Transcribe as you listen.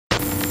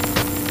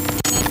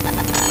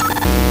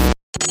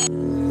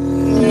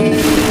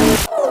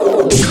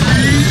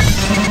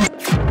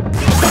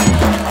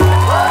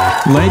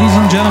Ladies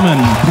and gentlemen,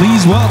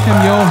 please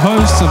welcome your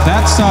hosts of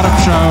That Startup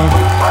Show,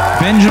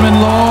 Benjamin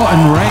Law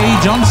and Ray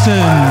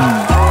Johnston.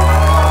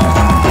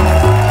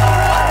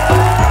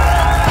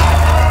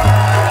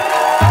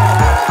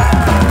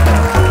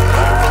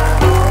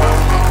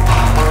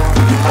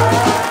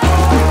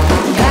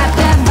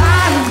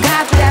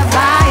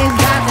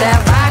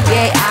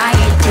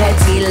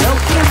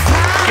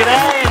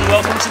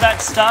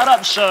 That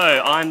Startup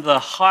Show. I'm the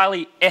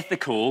highly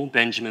ethical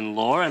Benjamin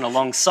Law, and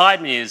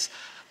alongside me is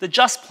the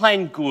just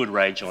plain good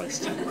Ray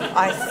Johnston.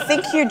 I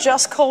think you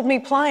just called me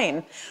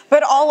plain,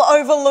 but I'll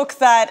overlook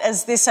that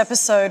as this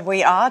episode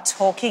we are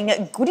talking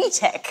Goodie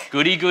Tech.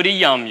 Goody, goody,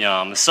 yum,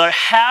 yum. So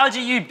how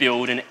do you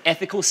build an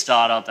ethical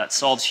startup that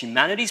solves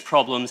humanity's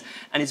problems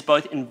and is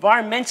both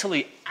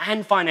environmentally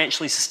and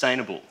financially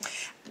sustainable?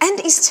 And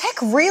is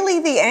tech really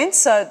the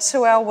answer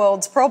to our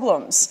world's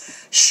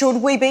problems? Should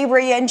we be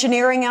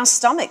re-engineering our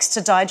stomachs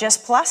to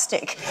digest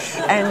plastic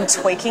and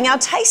tweaking our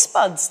taste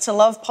buds to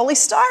love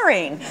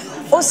polystyrene?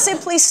 Or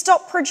simply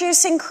stop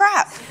producing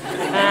crap?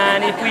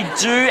 And if we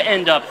do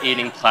end up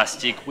eating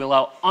plastic, will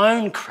our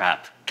own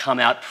crap come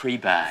out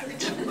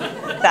pre-bagged?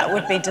 That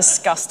would be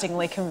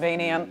disgustingly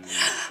convenient.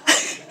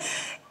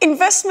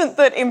 Investment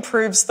that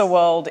improves the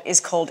world is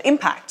called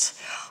impact.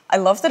 I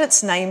love that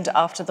it's named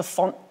after the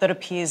font that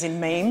appears in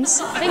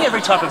memes. I think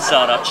every type of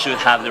startup should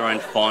have their own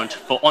font.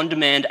 For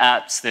on-demand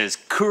apps, there's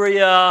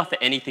Courier. For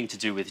anything to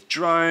do with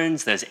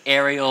drones, there's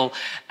Arial.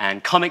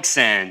 And Comic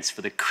Sans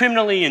for the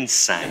criminally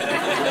insane.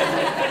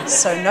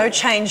 So no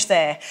change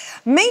there.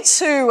 Me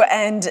Too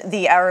and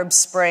the Arab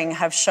Spring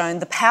have shown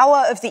the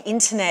power of the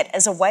internet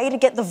as a way to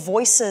get the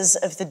voices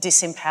of the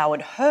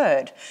disempowered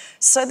heard.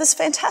 So there's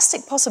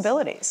fantastic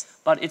possibilities.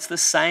 But it's the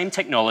same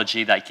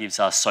technology that gives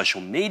us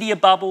social media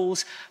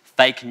bubbles,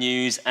 fake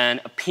news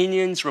and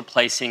opinions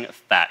replacing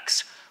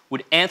facts.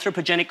 Would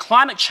anthropogenic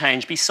climate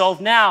change be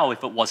solved now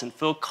if it wasn't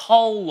for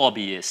coal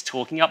lobbyists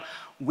talking up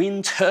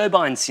wind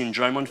turbine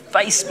syndrome on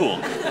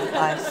Facebook?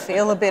 I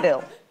feel a bit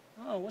ill.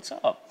 Oh, what's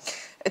up?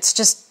 It's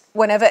just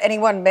whenever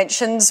anyone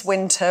mentions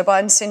wind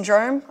turbine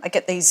syndrome, I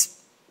get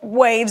these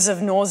waves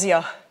of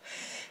nausea.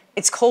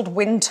 It's called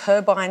wind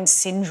turbine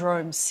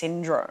syndrome,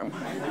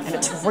 and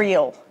it's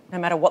real. No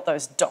matter what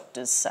those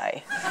doctors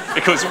say.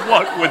 Because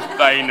what would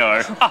they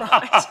know?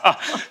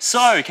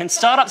 So, can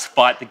startups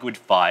fight the good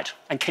fight?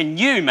 And can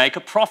you make a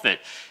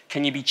profit?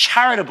 Can you be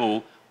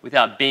charitable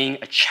without being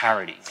a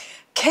charity?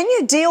 Can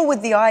you deal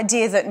with the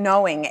idea that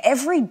knowing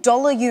every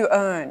dollar you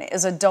earn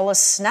is a dollar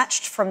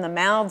snatched from the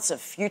mouths of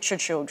future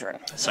children?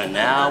 So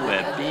now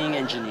we're being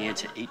engineered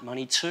to eat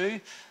money too?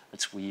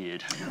 That's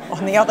weird.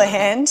 On the other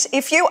hand,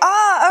 if you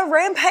are a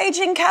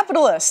rampaging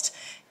capitalist,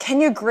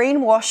 can you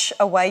greenwash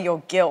away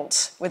your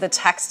guilt with a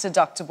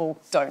tax-deductible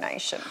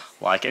donation?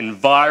 Like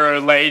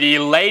Enviro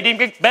Lady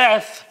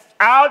Macbeth,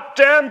 out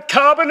damn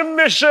carbon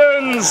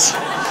emissions!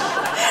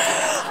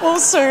 Well,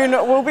 soon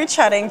we'll be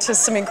chatting to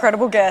some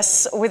incredible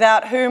guests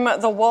without whom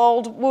the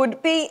world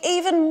would be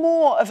even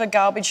more of a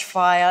garbage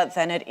fire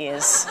than it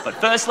is. But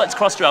first, let's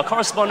cross to our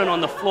correspondent on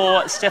the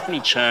floor,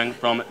 Stephanie Cheung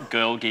from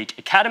Girl Geek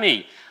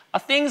Academy. Are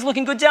things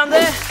looking good down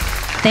there?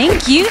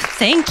 Thank you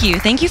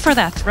for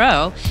that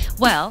throw.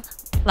 Well,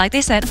 like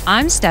they said,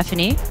 I'm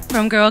Stephanie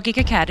from Girl Geek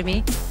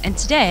Academy, and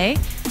today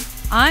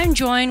I'm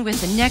joined with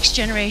the next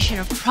generation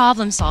of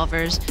problem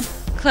solvers,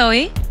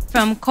 Chloe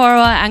from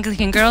Korwa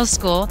Anglican Girls'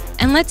 School,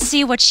 and let's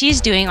see what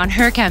she's doing on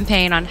her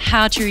campaign on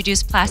how to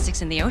reduce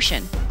plastics in the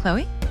ocean.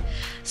 Chloe?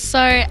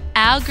 So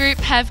our group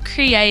have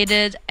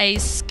created a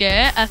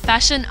skirt, a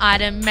fashion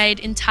item made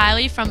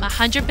entirely from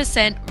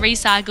 100%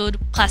 recycled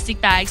plastic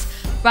bags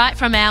right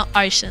from our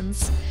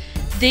oceans.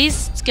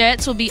 These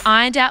skirts will be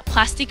ironed out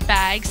plastic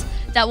bags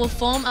that will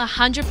form a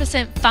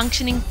 100%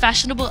 functioning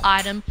fashionable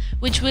item,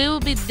 which we will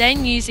be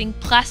then using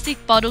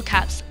plastic bottle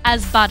caps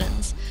as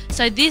buttons,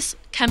 so this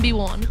can be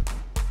worn.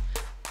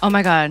 Oh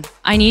my God,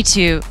 I need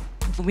to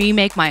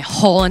remake my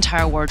whole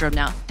entire wardrobe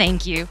now.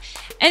 Thank you.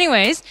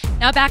 Anyways,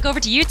 now back over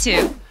to you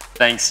two.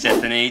 Thanks,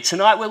 Stephanie.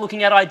 Tonight we're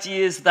looking at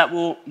ideas that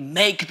will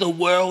make the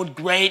world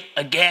great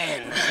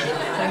again.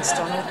 Thanks,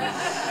 Donald.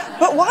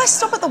 But why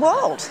stop at the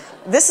world?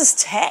 This is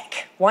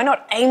tech. Why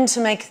not aim to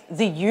make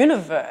the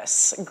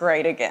universe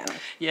great again?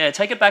 Yeah,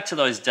 take it back to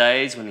those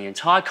days when the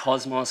entire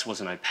cosmos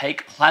was an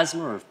opaque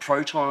plasma of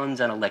protons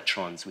and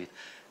electrons with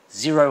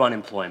zero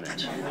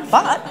unemployment.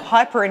 But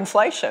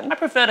hyperinflation. I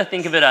prefer to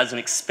think of it as an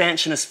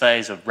expansionist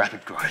phase of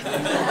rapid growth.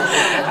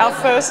 Our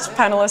first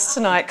panellist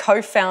tonight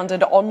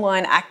co-founded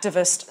online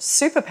activist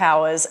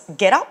Superpowers,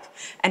 GetUp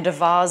and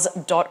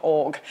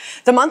Avaz.org.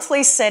 The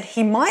Monthly said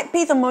he might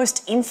be the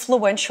most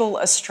influential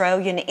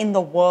Australian in the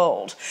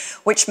world,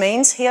 which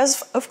means he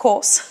has, of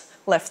course,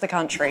 left the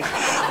country.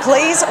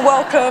 Please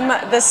welcome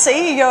the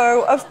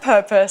CEO of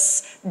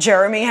Purpose,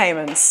 Jeremy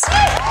Heimans.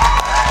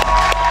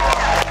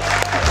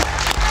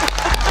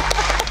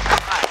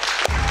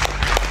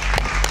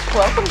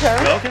 Welcome,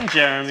 Jeremy. Welcome,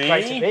 Jeremy. It's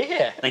great to be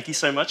here. Thank you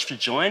so much for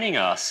joining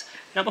us.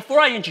 Now, before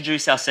I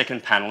introduce our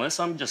second panellist,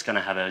 I'm just going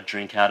to have a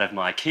drink out of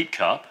my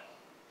KeepCup.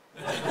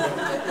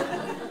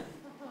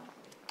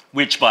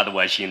 which, by the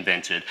way, she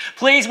invented.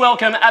 Please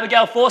welcome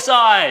Abigail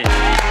Forsyth.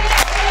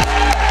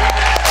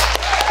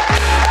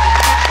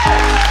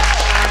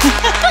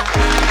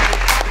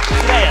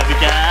 G'day,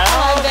 Abigail.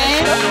 Hello,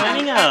 Ben. Thanks for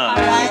joining us.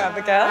 Hi,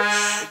 Abigail.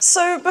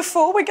 So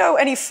before we go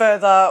any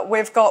further,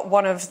 we've got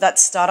one of That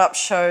Startup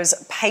Show's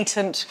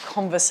patent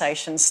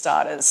conversation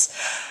starters.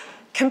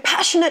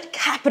 Compassionate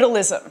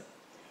capitalism.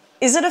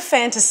 Is it a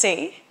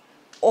fantasy,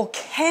 or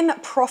can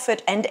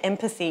profit and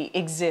empathy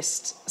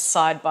exist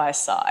side by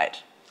side?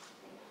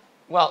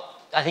 Well,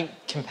 I think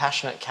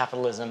compassionate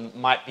capitalism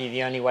might be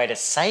the only way to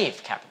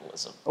save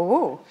capitalism.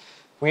 Ooh.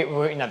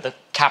 The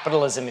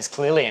capitalism is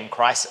clearly in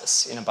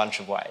crisis in a bunch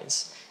of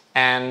ways.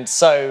 And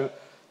so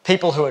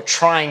people who are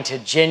trying to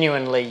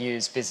genuinely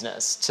use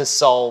business to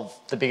solve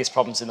the biggest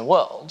problems in the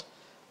world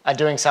are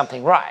doing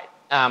something right.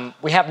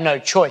 We have no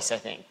choice, I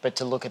think, but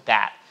to look at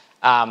that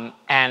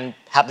and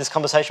have this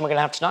conversation we're going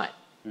to have tonight.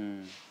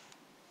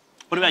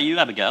 What about you,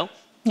 Abigail?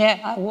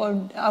 Yeah,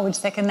 I would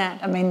second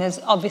that. I mean, there's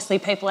obviously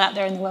people out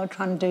there in the world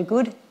trying to do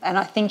good, and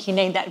I think you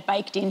need that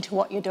baked into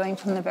what you're doing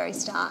from the very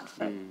start,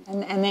 and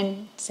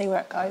then see where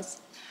it goes.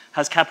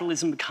 Has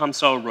capitalism become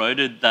so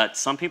eroded that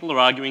some people are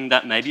arguing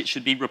that maybe it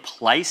should be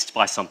replaced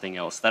by something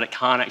else, that it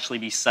can't actually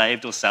be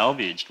saved or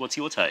salvaged? What's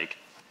your take?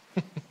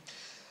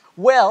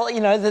 Well,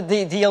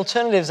 the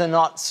alternatives are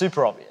not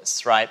super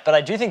obvious, right? But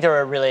I do think there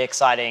are really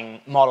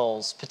exciting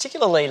models,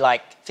 particularly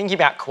like thinking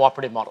about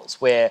cooperative models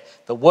where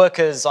the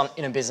workers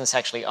in a business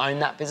actually own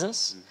that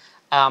business.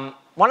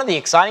 One of the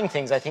exciting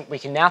things, I think we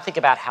can now think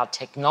about how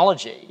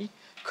technology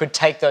could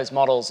take those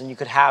models and you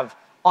could have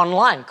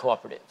online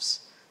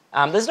cooperatives.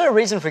 There's no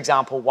reason, for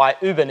example, why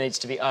Uber needs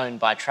to be owned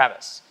by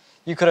Travis.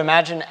 You could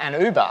imagine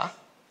an Uber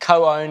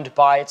co-owned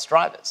by its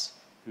drivers.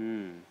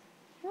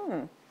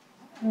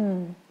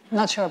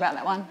 Not sure about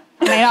that one.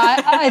 I mean,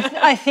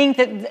 I think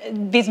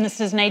that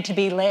businesses need to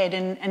be led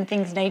and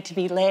things need to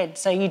be led.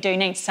 So you do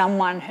need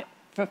someone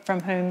from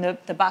whom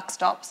the buck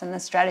stops and the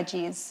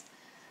strategy is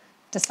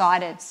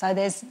decided. So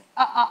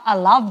I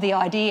love the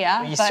idea.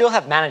 But you still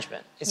have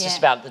management. It's just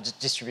about the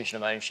distribution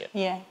of ownership.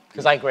 Yeah.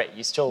 Because I agree,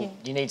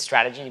 you need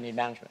strategy, you need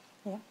management.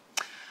 Yeah.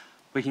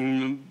 We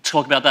can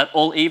talk about that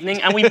all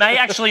evening, and we may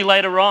actually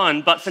later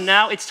on, but for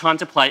now it's time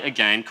to play a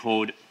game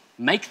called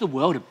Make the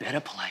World a Better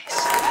Place.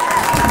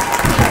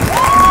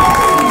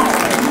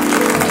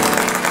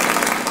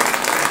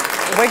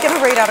 We're going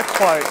to read out a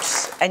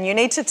quote, and you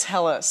need to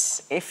tell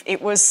us if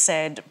it was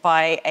said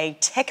by a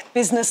tech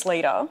business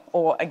leader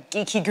or a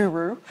geeky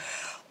guru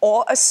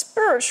or a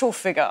spiritual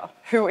figure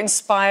who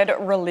inspired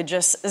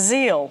religious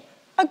zeal,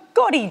 a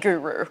Goodie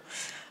guru.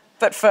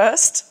 But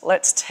first,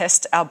 let's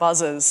test our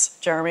buzzers.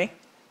 Jeremy?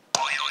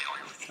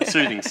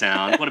 Soothing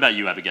sound. What about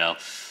you, Abigail?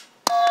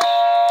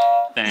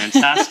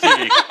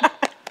 Fantastic.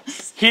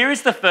 Here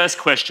is the first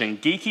question,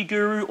 geeky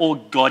guru or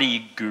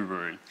Goodie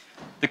guru?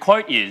 The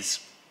quote is,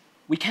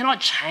 "We cannot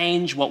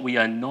change what we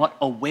are not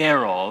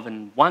aware of,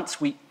 and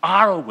once we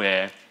are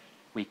aware,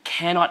 we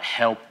cannot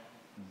help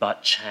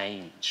but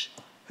change."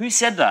 Who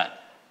said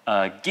that?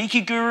 A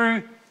geeky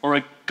guru or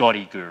a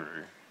Goodie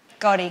guru?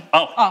 Goodie.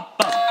 Oh,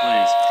 buzz,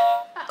 please.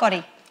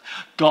 Goodie.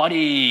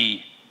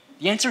 Goodie.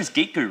 The answer is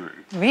Geek Guru.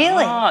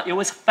 Really? It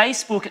was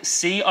Facebook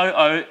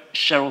COO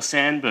Sheryl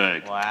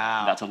Sandberg.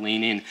 Wow. About to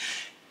lean in.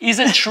 Is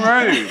it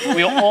true?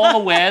 We are all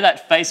aware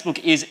that Facebook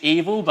is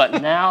evil,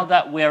 but now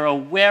that we're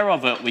aware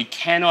of it, we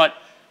cannot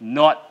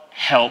not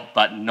help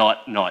but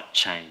not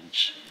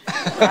change.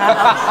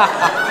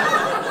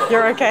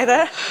 You're okay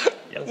there?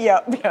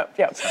 Yes.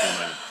 Yep.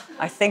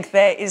 I think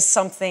there is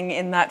something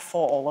in that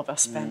for all of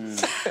us, Ben.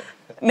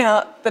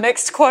 Now, the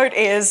next quote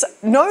is,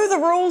 "Know the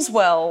rules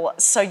well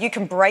so you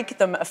can break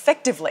them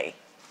effectively."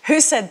 Who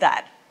said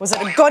that? Was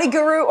it a Goodie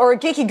guru or a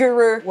geeky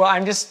guru? Well,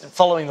 I'm just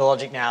following the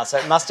logic now, so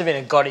it must have been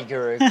a Goodie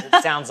guru.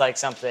 It sounds like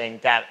something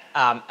that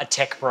a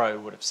tech bro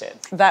would have said.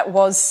 That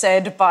was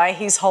said by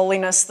His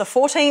Holiness the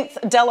 14th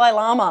Dalai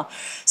Lama.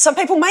 Some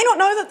people may not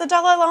know that the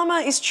Dalai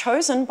Lama is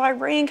chosen by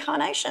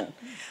reincarnation,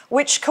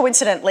 which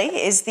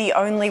coincidentally is the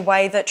only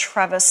way that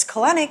Travis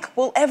Kalanick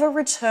will ever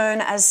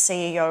return as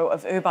CEO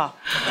of Uber.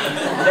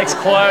 Next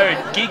quote,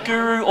 Geek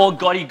Guru or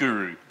Goodie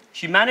Guru?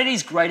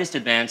 Humanity's greatest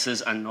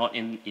advances are not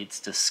in its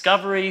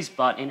discoveries,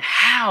 but in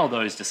how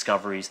those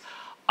discoveries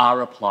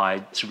are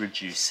applied to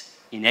reduce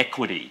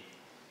inequity.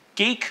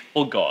 Geek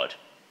or God?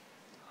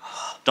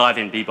 Dive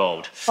in, be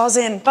bold. Buzz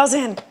in. Go,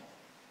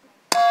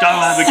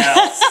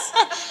 Abigail.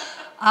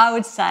 I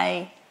would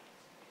say,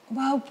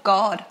 well,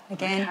 God,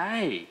 again.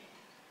 Okay.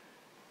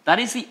 That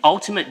is the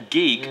ultimate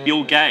geek,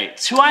 Bill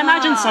Gates, who I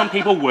imagine some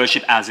people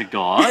worship as a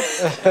god.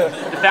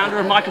 The founder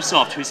of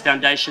Microsoft, whose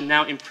foundation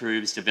now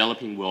improves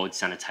developing world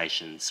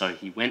sanitation. So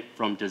he went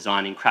from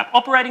designing crap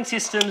operating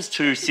systems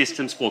to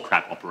systems for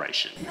crap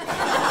operation.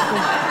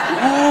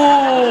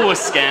 Ooh,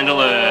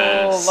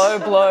 scandalous. Oh, low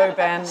blow,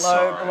 Ben,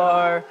 low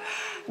blow.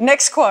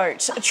 Next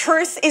quote,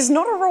 "Truth is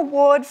not a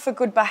reward for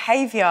good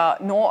behaviour,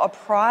 nor a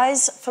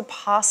prize for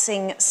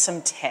passing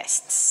some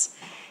tests."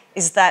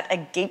 Is that a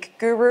geek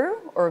guru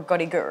or a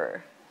Goodie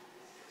guru?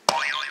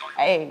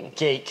 Hey.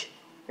 Geek.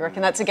 You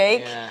reckon that's a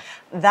geek? Yeah.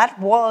 That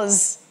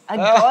was a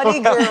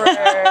Goddie guru.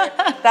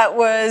 That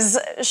was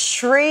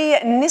Sri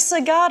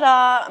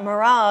Nisargadatta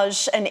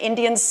Maharaj, an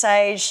Indian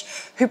sage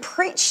who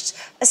preached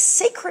a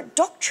secret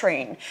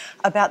doctrine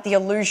about the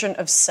illusion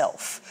of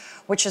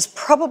self, which is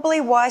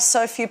probably why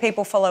so few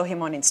people follow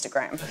him on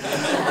Instagram.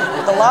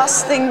 The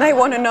last thing they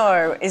want to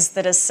know is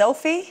that a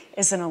selfie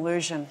is an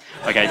illusion.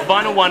 Okay,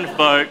 final one,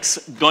 folks.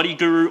 Goddie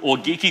guru or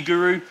geeky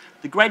guru.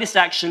 The greatest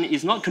action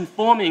is not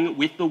conforming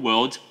with the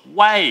world's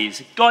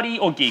ways. Goddie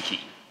or geeky?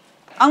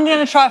 I'm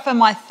going to try for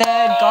my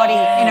third Goddie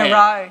in a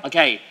row.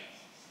 Okay,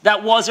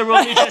 that was a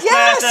religious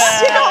person.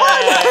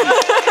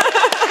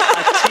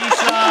 A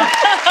teacher,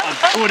 a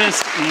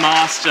Buddhist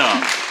master.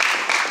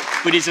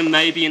 Buddhism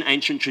may be an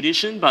ancient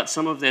tradition, but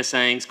some of their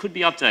sayings could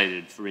be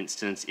updated. For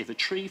instance, if a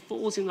tree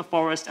falls in the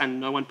forest and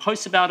no one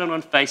posts about it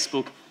on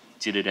Facebook,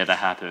 did it ever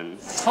happen?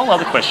 Whole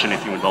other question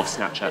if you involve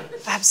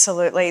Snapchat.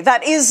 Absolutely.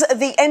 That is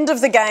the end of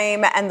the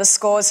game, and the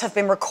scores have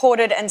been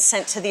recorded and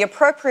sent to the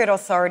appropriate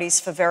authorities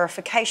for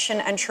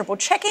verification and triple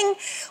checking.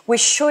 We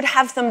should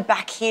have them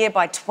back here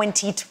by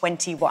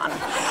 2021.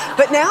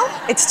 But now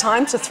it's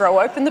time to throw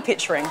open the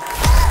pitch ring.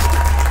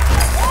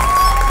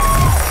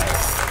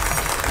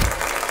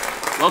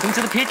 Welcome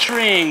to the pitch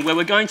ring, where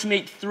we're going to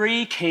meet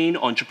 3 keen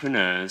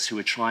entrepreneurs who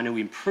are trying to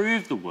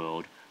improve the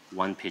world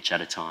one pitch at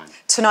a time.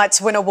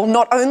 Tonight's winner will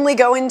not only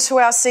go into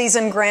our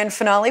season grand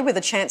finale with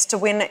a chance to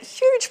win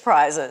huge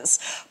prizes,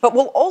 but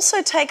will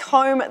also take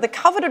home the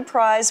coveted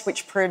prize,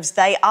 which proves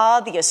they are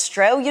the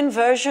Australian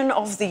version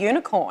of the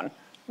unicorn,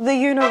 the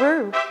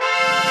Unaroo.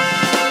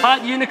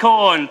 Part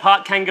unicorn,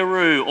 part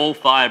kangaroo, all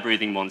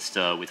fire-breathing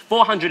monster with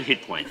 400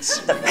 hit points.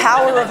 The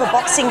power of a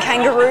boxing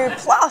kangaroo,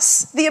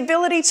 plus the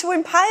ability to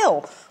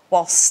impale,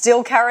 while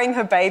still carrying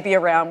her baby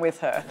around with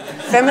her.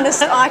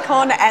 Feminist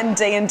icon and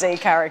D&D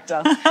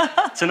character.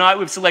 Tonight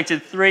we've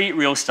selected 3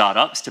 real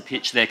startups to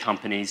pitch their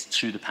companies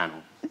to the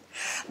panel.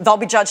 They'll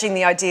be judging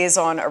the ideas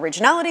on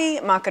originality,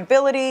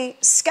 marketability,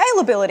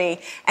 scalability,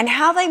 and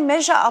how they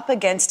measure up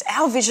against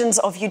our visions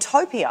of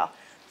utopia.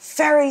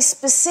 Very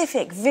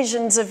specific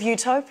visions of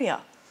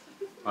utopia.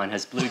 Mine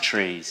has blue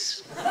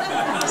trees.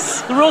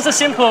 The rules are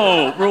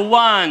simple. Rule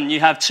 1,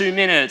 you have 2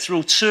 minutes.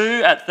 Rule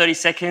 2, at 30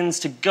 seconds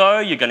to go,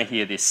 you're going to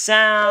hear this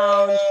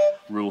sound.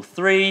 Rule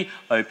 3,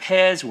 au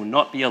pairs will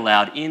not be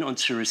allowed in on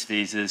tourist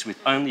visas with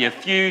only a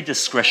few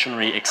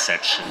discretionary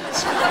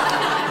exceptions.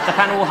 The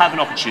panel will have an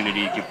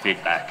opportunity to give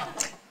feedback.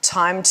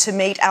 Time to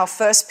meet our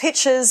first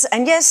pitchers,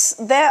 and yes,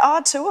 there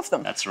are 2 of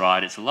them. That's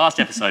right, it's the last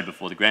episode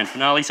before the grand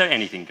finale, so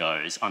anything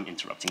goes. I'm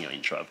interrupting your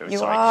intro, very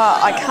sorry. You are.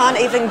 I can't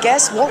even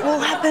guess what will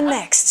happen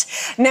next.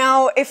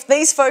 Now, if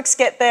these folks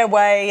get their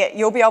way,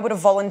 you'll be able to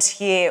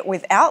volunteer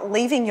without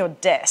leaving your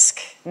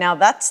desk. Now,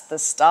 that's the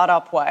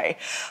startup way.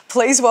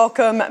 Please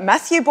welcome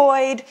Matthew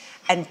Boyd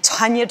and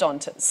Tanya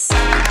Dontas.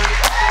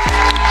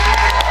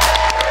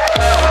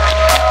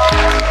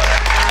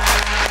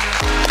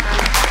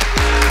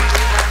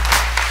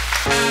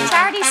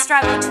 Charities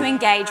struggle to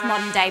engage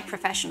modern-day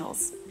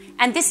professionals,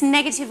 and this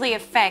negatively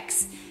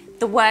affects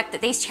the work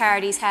that these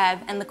charities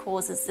have and the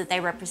causes that they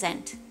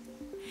represent.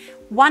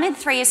 1 in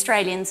 3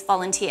 Australians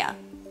volunteer,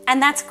 and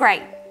that's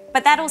great,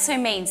 but that also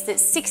means that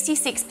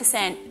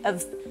 66%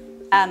 of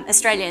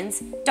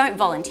Australians don't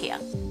volunteer.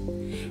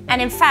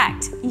 And in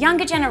fact,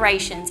 younger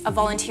generations are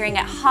volunteering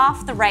at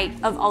half the rate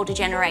of older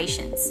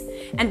generations,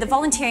 and the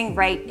volunteering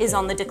rate is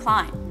on the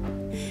decline.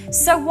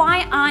 So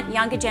why aren't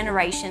younger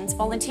generations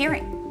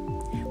volunteering?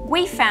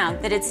 We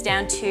found that it's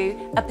down to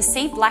a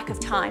perceived lack of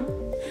time,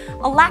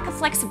 a lack of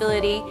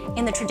flexibility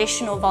in the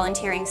traditional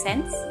volunteering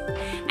sense,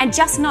 and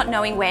just not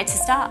knowing where to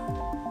start.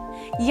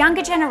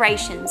 Younger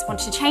generations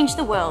want to change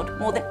the world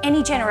more than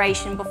any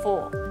generation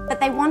before, but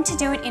they want to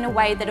do it in a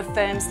way that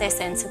affirms their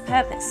sense of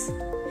purpose.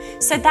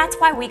 So that's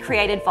why we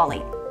created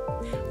Volley.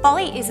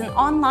 Volley is an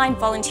online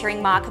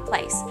volunteering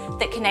marketplace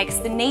that connects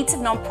the needs of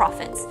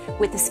non-profits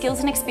with the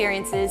skills and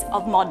experiences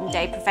of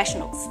modern-day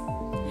professionals.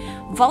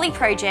 Volley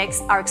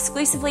projects are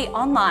exclusively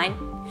online,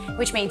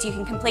 which means you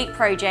can complete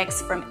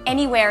projects from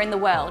anywhere in the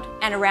world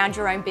and around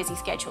your own busy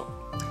schedule.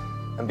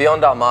 And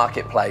beyond our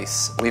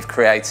marketplace, we've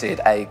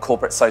created a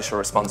corporate social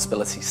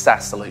responsibility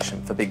SaaS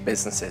solution for big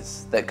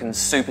businesses that can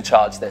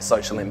supercharge their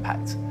social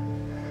impact.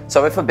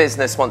 So if a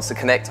business wants to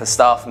connect a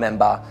staff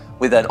member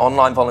with an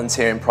online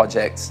volunteering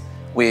project,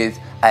 with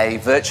a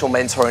virtual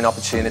mentoring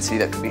opportunity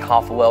that could be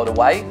half a world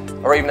away,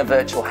 or even a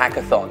virtual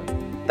hackathon,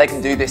 they can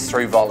do this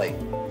through Volley.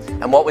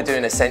 And what we're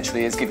doing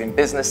essentially is giving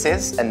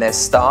businesses and their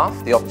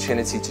staff the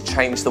opportunity to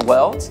change the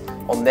world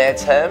on their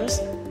terms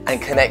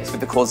and connect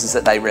with the causes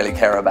that they really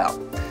care about.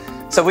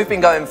 So we've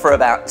been going for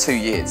about 2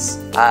 years.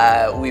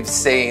 We've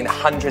seen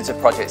hundreds of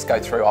projects go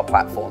through our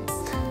platform,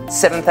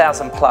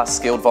 7,000 plus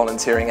skilled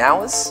volunteering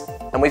hours,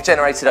 and we've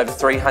generated over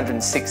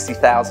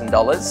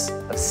 $360,000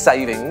 of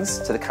savings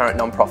to the current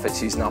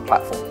non-profits using our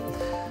platform.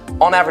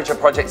 On average, a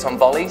project on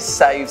Volley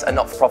saves a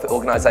not-for-profit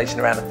organisation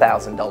around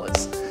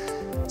 $1,000.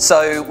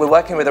 So we're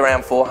working with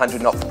around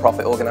 400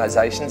 not-for-profit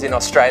organisations in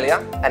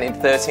Australia and in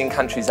 13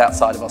 countries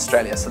outside of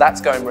Australia, so that's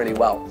going really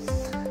well.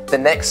 The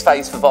next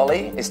phase for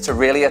Volley is to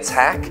really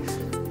attack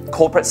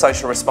corporate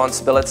social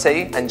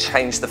responsibility and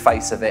change the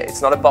face of it.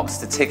 It's not a box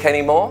to tick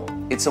anymore.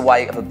 It's a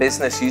way of a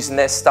business using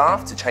their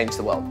staff to change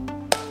the world.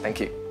 Thank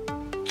you.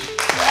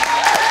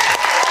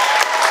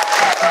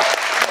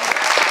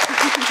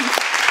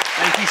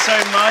 Thank you so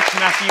much,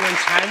 Matthew and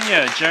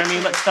Tanya. Jeremy,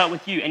 let's start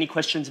with you. Any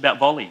questions about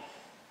Volley?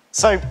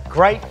 So,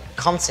 great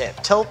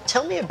concept.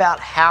 Tell me about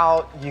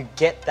how you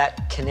get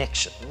that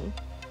connection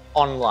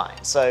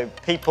online. So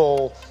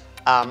people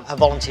have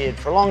volunteered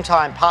for a long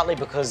time, partly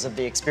because of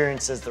the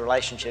experiences, the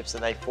relationships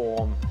that they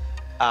form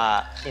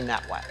in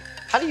that way.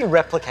 How do you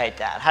replicate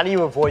that? How do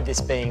you avoid this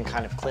being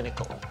kind of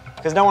clinical?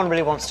 Because no one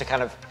really wants to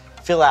kind of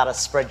fill out a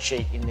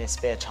spreadsheet in their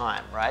spare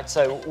time, right?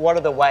 So what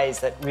are the ways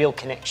that real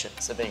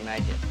connections are being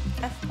made here?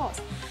 Of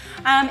course.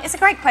 It's a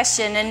great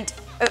question, and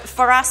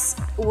for us,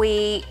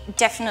 we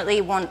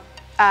definitely want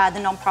the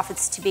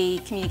non-profits to be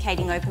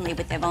communicating openly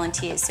with their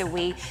volunteers. So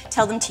we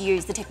tell them to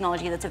use the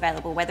technology that's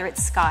available, whether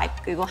it's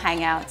Skype, Google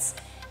Hangouts,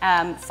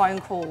 phone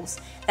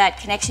calls. That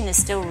connection is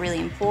still really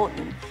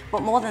important.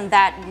 But more than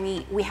that,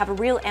 we have a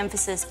real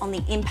emphasis on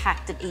the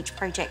impact that each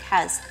project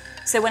has.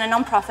 So when a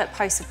non-profit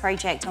posts a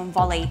project on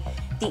Volley,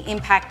 the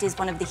impact is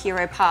one of the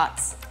hero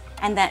parts,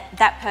 and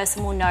that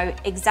person will know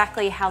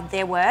exactly how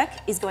their work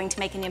is going to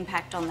make an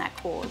impact on that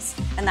cause.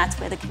 And that's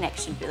where the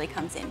connection really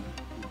comes in.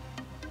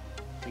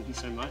 Thank you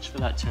so much for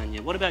that,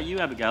 Tanya. What about you,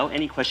 Abigail?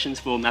 Any questions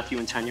for Matthew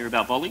and Tanya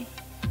about Volley?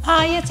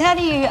 Yes. How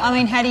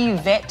do you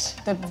vet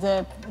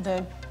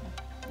the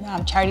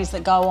charities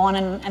that go on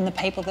and the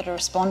people that are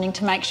responding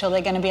to make sure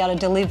they're going to be able to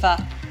deliver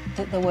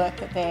the work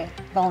that they're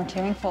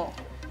volunteering for?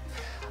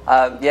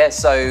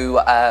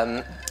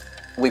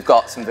 We've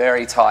got some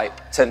very tight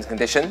terms and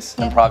conditions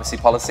and privacy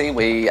policy.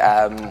 We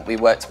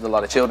worked with a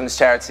lot of children's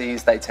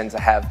charities. They tend to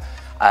have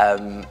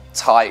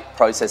tight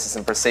processes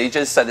and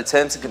procedures. So the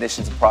terms and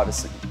conditions of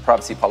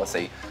privacy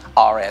policy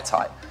are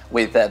airtight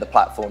with the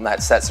platform.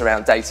 That's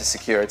around data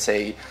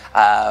security,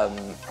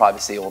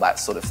 privacy, all that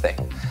sort of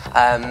thing.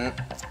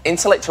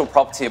 Intellectual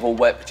property of all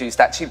work produced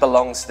actually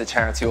belongs to the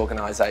charity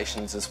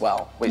organisations as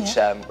well, which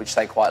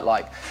they quite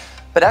like.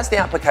 But as the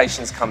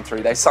applications come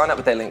through, they sign up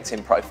with their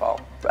LinkedIn profile,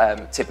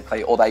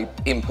 typically, or they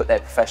input their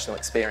professional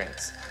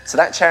experience. So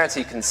that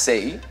charity can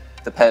see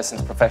the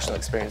person's professional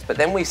experience. But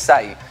then we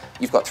say,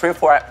 you've got 3 or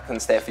 4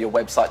 applicants there for your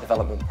website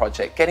development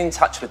project. Get in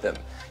touch with them.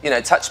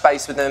 Touch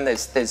base with them.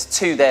 There's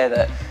 2 there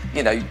that,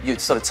 you're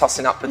sort of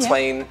tossing up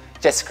between,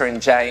 Jessica and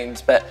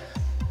James, but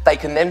they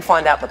can then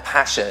find out the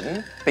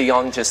passion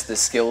beyond just the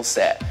skill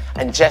set.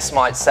 And Jess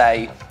might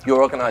say,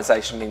 your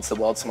organisation means the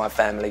world to my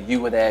family.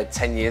 You were there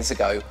 10 years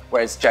ago,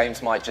 whereas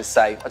James might just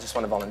say, I just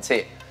want to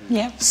volunteer.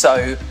 Yeah.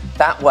 So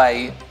that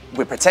way,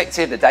 we're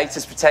protected, the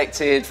data's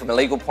protected, from a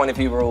legal point of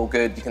view, we're all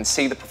good. You can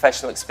see the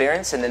professional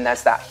experience, and then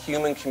there's that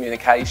human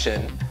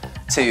communication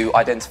to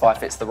identify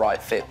if it's the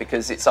right fit,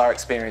 because it's our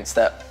experience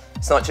that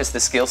it's not just the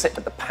skill set,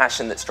 but the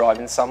passion that's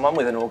driving someone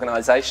with an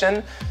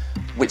organisation,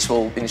 which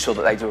will ensure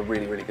that they do a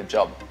really, really good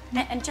job.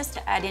 And just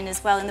to add in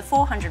as well, in the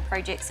 400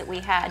 projects that we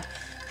have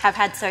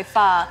had so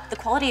far, the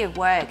quality of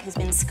work has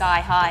been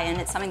sky high,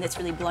 and it's something that's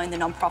really blown the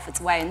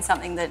non-profits away, and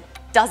something that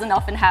doesn't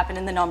often happen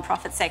in the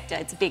non-profit sector.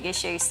 It's a big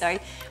issue. So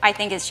I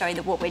think it's showing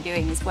that what we're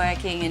doing is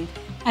working.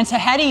 And so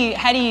how do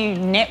you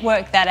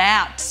network that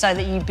out so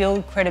that you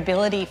build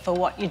credibility for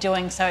what you're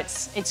doing, so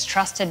it's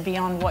trusted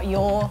beyond what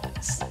you're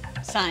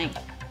saying?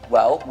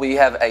 Well, we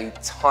have a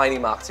tiny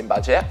marketing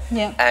budget,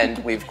 and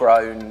we've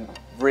grown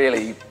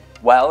really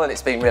well, and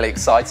it's been really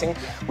exciting.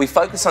 We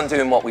focus on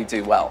doing what we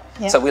do well.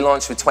 So we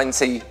launched with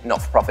 20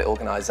 not-for-profit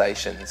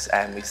organisations,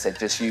 and we said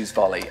just use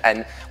Volley,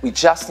 and we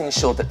just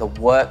ensured that the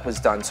work was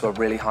done to a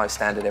really high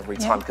standard every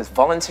time, because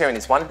volunteering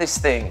is one of these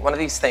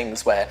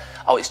things where,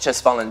 oh, it's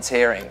just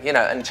volunteering,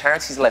 and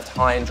charities are left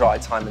high and dry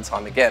time and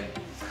time again.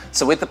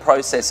 So with the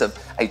process of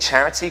a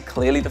charity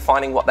clearly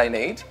defining what they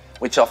need,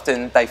 which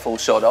often they fall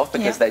short of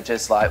because they're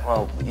just like,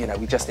 well,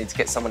 we just need to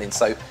get someone in.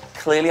 So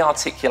clearly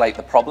articulate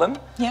the problem,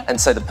 and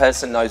so the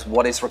person knows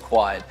what is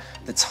required,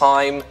 the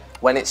time,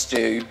 when it's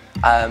due,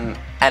 and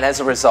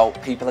as a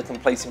result, people are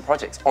completing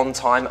projects on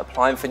time,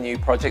 applying for new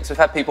projects. We've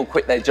had people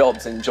quit their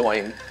jobs and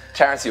join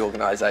charity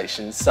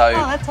organisations. So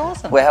that's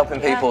awesome. We're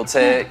helping people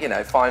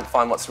to,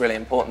 find what's really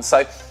important.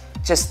 So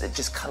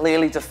just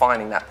clearly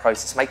defining that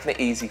process, making it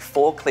easy,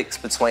 4 clicks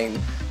between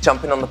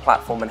jumping on the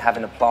platform and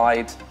having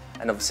applied,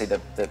 and obviously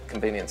the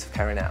convenience of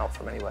carrying it out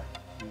from anywhere.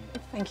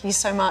 Thank you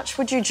so much.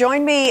 Would you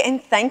join me in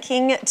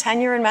thanking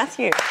Tanya and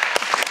Matthew?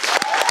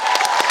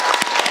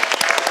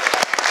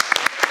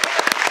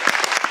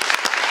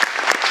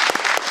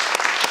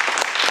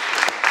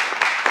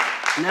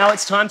 Now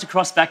it's time to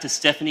cross back to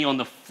Stephanie on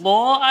the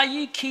floor. Are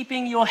you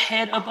keeping your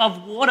head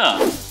above water?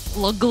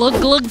 Glug, glug,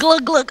 glug,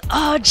 glug, glug.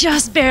 Oh,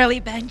 just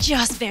barely, Ben,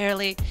 just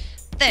barely.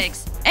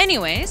 Thanks.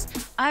 Anyways,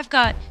 I've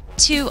got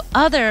 2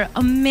 other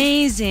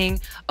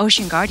amazing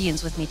ocean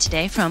guardians with me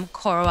today from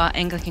Korowa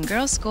Anglican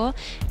Girls' School,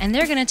 and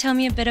they're going to tell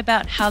me a bit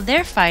about how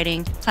they're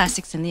fighting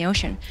plastics in the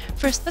ocean.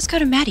 First, let's go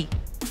to Maddie.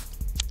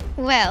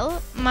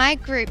 Well, my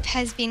group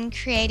has been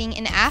creating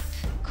an app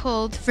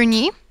called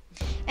Renew,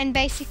 and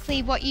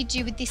basically what you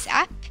do with this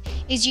app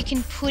is you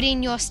can put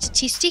in your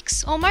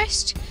statistics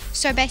almost.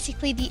 So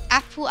basically the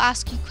app will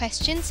ask you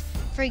questions.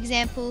 For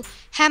example,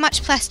 how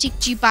much plastic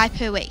do you buy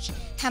per week?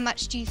 How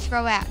much do you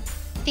throw out?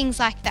 Things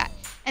like that.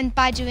 And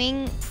by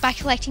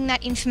collecting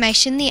that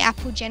information, the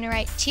app will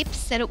generate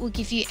tips that it will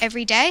give you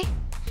every day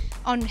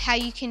on how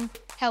you can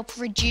help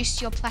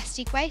reduce your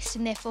plastic waste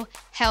and therefore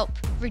help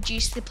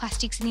reduce the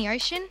plastics in the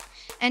ocean.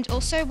 And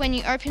also when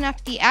you open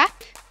up the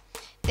app,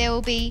 there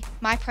will be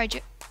My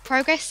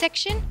Progress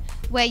section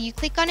where you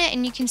click on it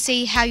and you can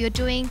see how you're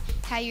doing,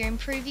 how you're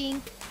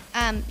improving.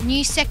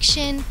 News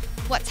section,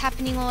 what's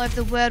happening all over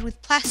the world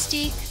with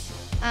plastic.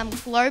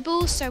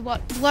 Global, so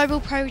what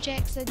global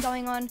projects are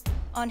going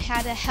on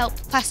how to help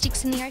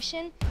plastics in the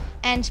ocean.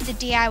 And the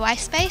DIY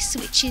space,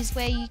 which is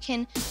where you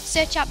can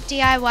search up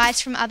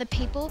DIYs from other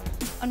people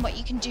on what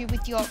you can do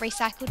with your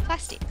recycled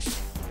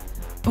plastics.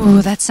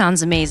 Oh, that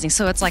sounds amazing.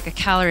 So it's like a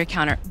calorie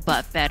counter,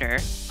 but better.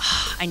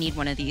 I need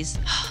one of these.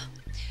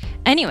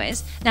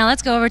 Anyways, now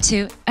let's go over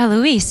to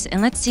Eloise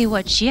and let's see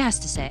what she has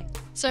to say.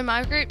 So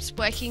my group's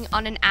working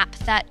on an app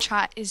that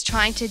is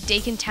trying to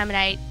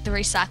decontaminate the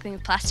recycling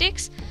of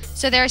plastics.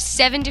 So there are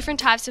 7 different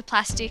types of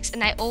plastics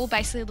and they all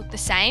basically look the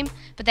same,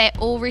 but they're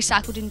all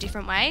recycled in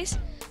different ways.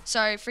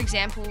 So for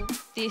example,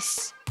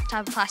 this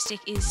type of plastic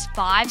is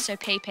 5, so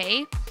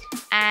PP,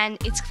 and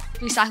it's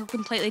recycled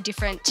completely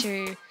different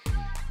to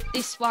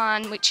this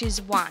one, which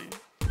is 1.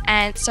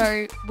 And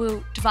so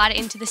we'll divide it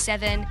into the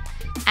 7,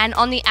 and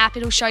on the app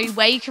it'll show you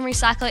where you can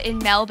recycle it in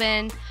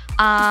Melbourne,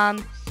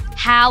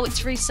 how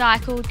it's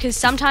recycled, because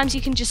sometimes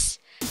you can just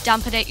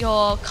dump it at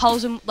your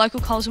local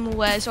Coles and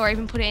Woolworths or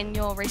even put it in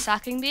your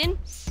recycling bin.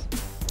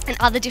 And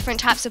other different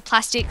types of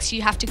plastics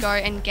you have to go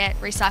and get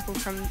recycled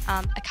from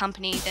a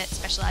company that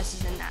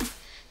specialises in that.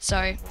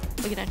 So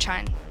we're going to try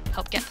and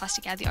help get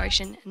plastic out of the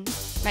ocean and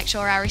make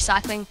sure our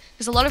recycling,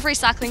 because a lot of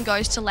recycling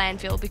goes to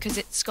landfill because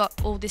it's got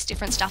all this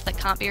different stuff that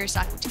can't be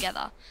recycled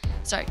together.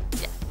 So,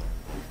 yeah.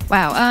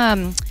 Wow,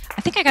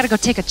 I think I gotta go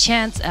take a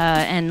chance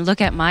and look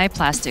at my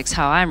plastics,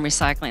 how I'm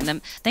recycling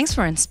them. Thanks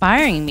for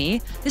inspiring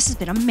me. This has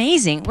been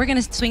amazing. We're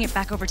gonna swing it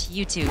back over to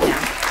you two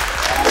now.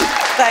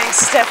 Thanks,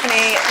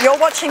 Stephanie. You're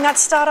watching That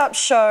Startup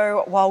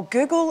Show while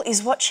Google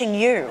is watching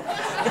you.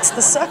 It's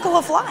the circle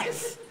of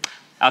life.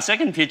 Our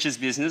second Pictures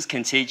business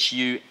can teach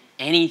you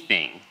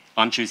anything.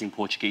 I'm choosing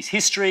Portuguese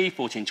history,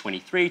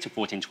 1423 to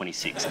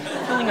 1426,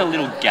 filling a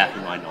little gap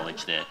in my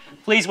knowledge there.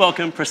 Please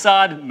welcome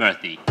Prasad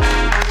Murthy.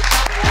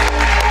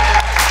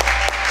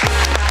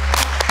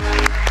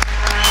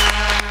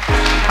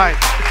 Hi,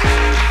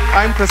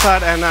 I'm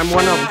Prasad and I'm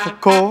one of the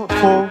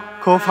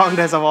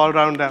co-founders of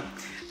Allrounder.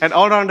 At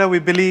Allrounder, we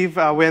believe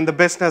we're in the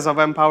business of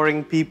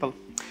empowering people.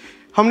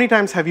 How many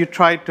times have you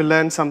tried to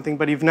learn something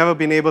but you've never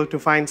been able to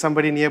find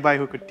somebody nearby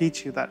who could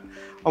teach you that?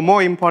 Or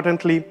more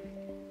importantly,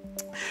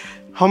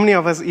 how many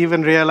of us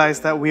even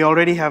realize that we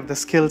already have the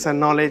skills and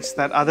knowledge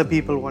that other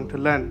people want to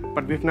learn,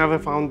 but we've never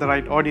found the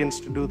right audience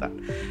to do that?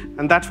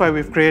 And that's why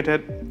we've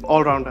created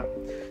Allrounder.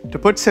 To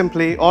put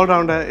simply,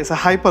 Allrounder is a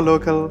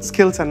hyper-local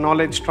skills and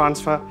knowledge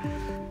transfer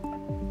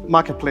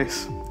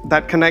marketplace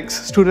that connects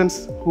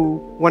students who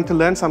want to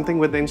learn something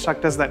with the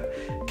instructors that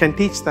can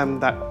teach them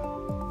that.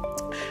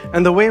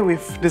 And the way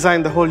we've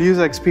designed the whole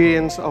user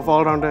experience of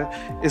Allrounder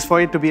is for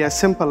it to be as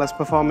simple as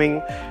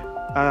performing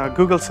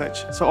Google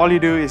search. So all you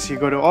do is you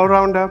go to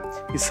Allrounder,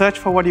 you search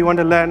for what you want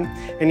to learn,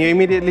 and you're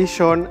immediately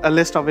shown a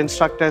list of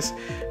instructors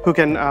who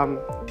can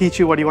teach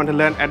you what you want to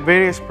learn at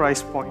various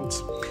price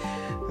points.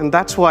 And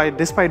that's why,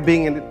 despite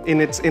being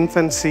in its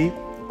infancy,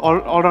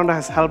 Allrounder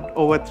has helped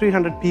over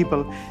 300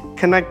 people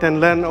connect and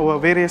learn over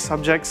various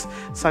subjects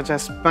such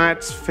as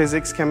maths,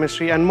 physics,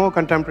 chemistry, and more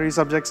contemporary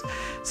subjects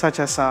such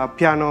as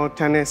piano,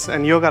 tennis,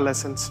 and yoga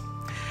lessons.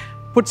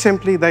 Put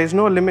simply, there is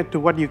no limit to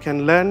what you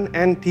can learn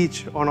and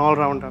teach on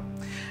Allrounder,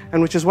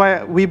 and which is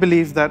why we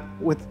believe that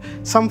with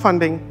some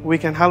funding, we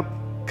can help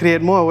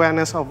create more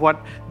awareness of what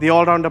the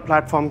Allrounder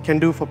platform can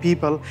do for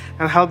people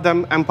and help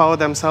them empower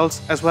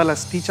themselves as well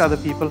as teach other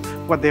people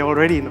what they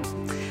already know.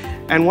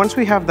 And once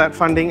we have that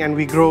funding and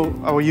we grow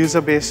our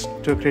user base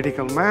to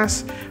critical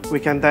mass, we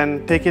can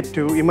then take it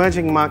to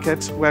emerging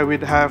markets where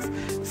we'd have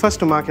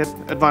first-to-market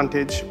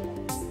advantage.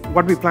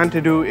 What we plan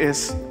to do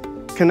is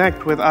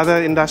connect with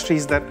other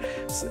industries that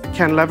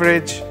can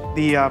leverage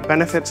the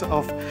benefits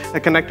of a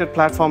connected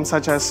platform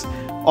such as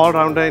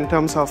Allrounder in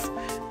terms of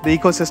the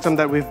ecosystem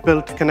that we've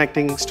built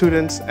connecting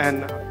students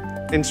and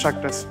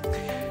instructors.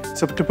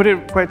 So to put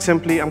it quite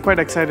simply, I'm quite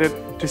excited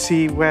to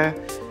see where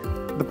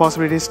the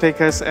possibilities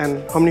take us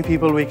and how many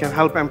people we can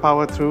help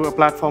empower through a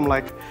platform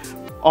like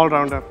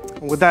Allrounder.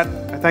 And with that,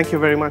 I thank you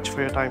very much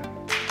for your time.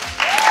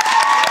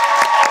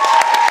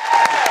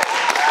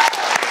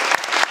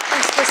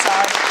 Thanks,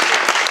 Prasad.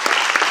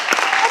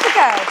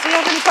 Abigail, do you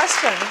have any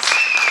questions?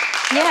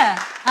 Yeah.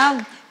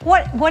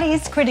 What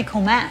is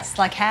critical mass?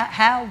 Like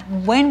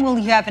when will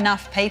you have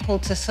enough people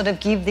to sort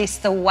of give this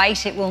the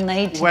weight it will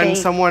need to be? When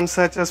someone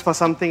searches for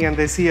something and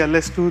they see a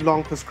list too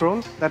long to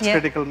scroll, that's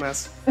critical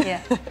mass.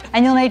 Yeah.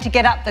 And you'll need to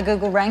get up the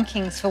Google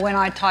rankings for when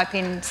I type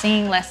in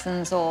singing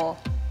lessons or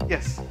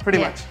Yes, pretty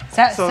much.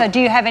 So do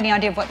you have any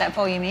idea of what that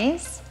volume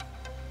is?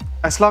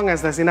 As long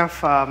as there's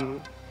enough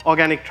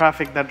organic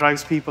traffic that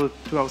drives people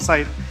to our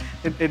site,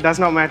 it does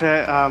not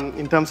matter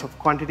in terms of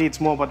quantity, it's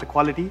more about the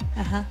quality.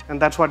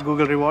 And that's what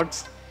Google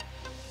rewards.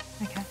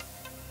 Okay.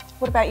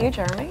 What about you,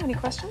 Jeremy? Any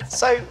questions?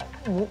 So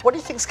what do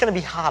you think is going to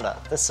be harder,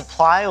 the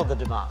supply or the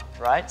demand,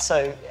 right?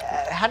 So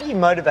how do you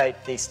motivate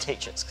these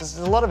teachers? Because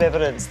there's a lot of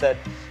evidence that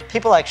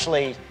people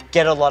actually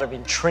get a lot of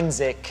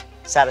intrinsic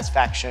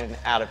satisfaction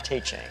out of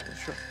teaching.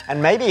 Sure.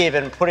 And maybe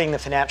even putting the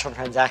financial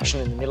transaction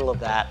in the middle of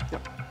that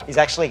is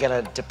actually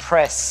going to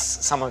depress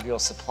some of your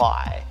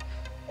supply.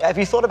 Have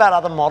you thought about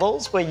other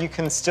models where you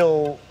can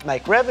still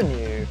make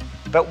revenue,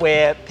 but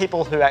where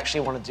people who actually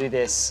want to do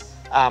this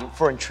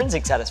for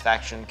intrinsic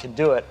satisfaction can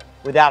do it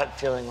without it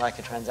feeling like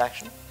a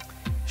transaction?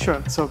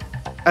 Sure. So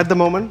at the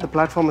moment, the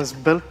platform is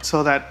built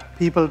so that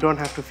people don't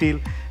have to feel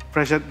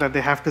pressured that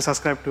they have to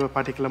subscribe to a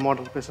particular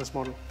model, business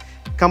model.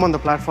 Come on the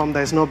platform,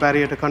 there's no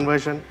barrier to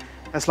conversion.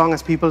 As long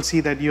as people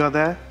see that you are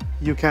there,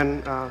 you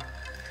can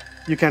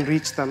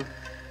reach them.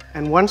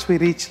 And once we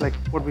reach, like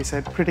what we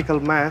said, critical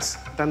mass,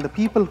 then the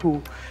people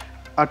who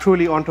are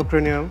truly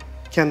entrepreneurial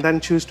can then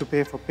choose to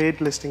pay for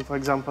paid listing, for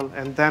example,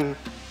 and then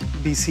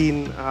be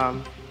seen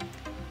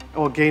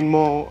or gain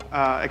more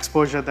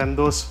exposure than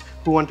those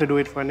who want to do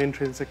it for an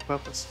intrinsic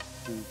purpose.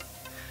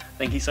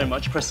 Thank you so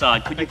much,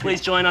 Prasad. Could you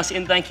please join us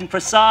in thanking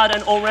Prasad,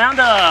 an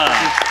all-rounder?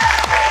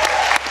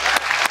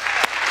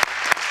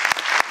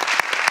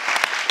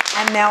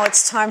 And now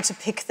it's time to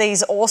pick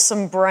these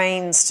awesome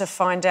brains to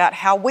find out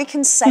how we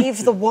can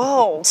save the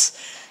world.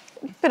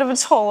 Bit of a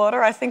tall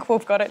order, I think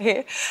we've got it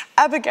here.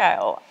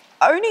 Abigail,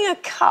 owning a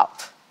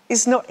cup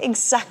is not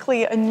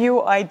exactly a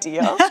new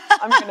idea,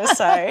 I'm going to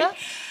say.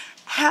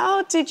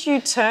 How did you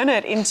turn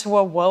it into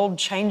a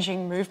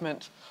world-changing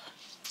movement?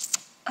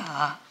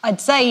 I'd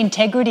say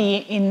integrity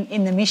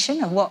in the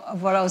mission of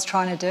what I was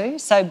trying to do.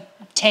 So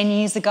 10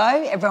 years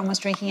ago, everyone was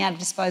drinking out of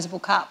disposable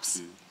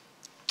cups.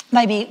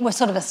 Maybe we're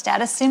sort of a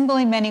status symbol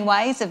in many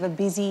ways of a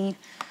busy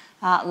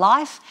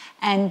life.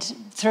 And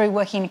through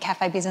working in a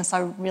cafe business,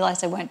 I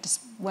realised they weren't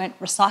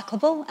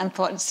recyclable, and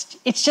thought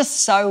it's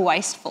just so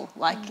wasteful.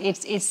 Like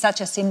it's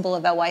such a symbol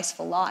of our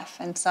wasteful life.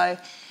 And so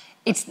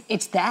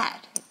it's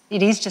that.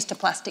 It is just a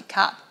plastic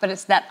cup, but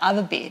it's that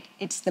other bit.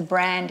 It's the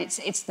brand.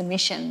 It's the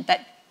mission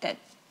that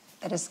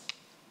has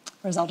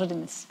resulted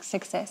in this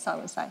success, I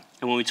would say.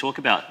 And when we talk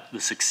about the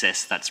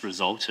success that's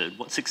resulted,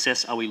 what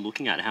success are we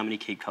looking at? How many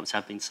KeepCups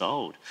have been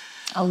sold?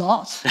 A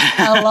lot,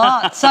 a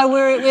lot.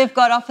 So we've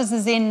got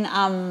offices in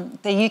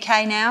the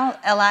UK now,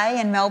 LA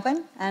and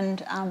Melbourne, and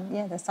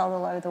they're sold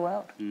all over the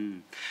world.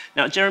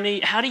 Now, Jeremy,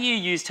 how do you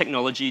use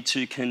technology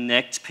to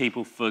connect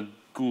people for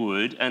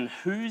good, and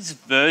whose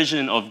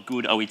version of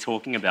good are we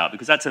talking about?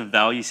 Because that's a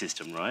value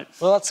system, right?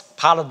 Well, that's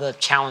part of the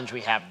challenge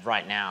we have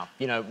right now.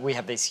 You know, we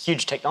have these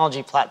huge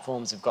technology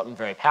platforms have gotten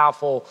very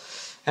powerful,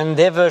 and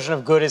their version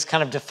of good is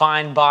kind of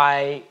defined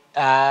by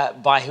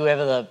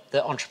whoever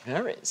the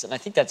entrepreneur is, and I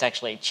think that's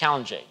actually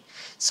challenging.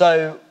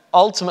 So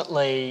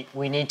ultimately,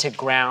 we need to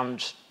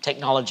ground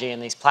technology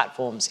and these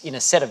platforms in a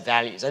set of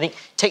values. I think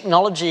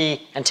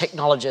technology and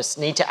technologists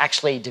need to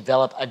actually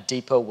develop a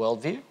deeper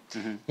worldview.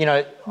 You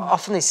know,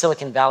 often these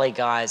Silicon Valley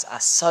guys are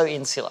so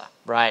insular,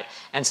 right?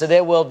 And so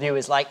their worldview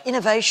is like,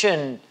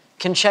 innovation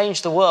can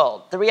change the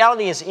world. The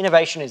reality is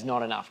innovation is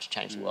not enough to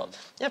change the world.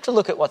 You have to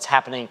look at what's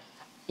happening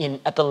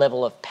at the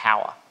level of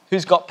power.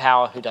 Who's got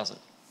power, who doesn't?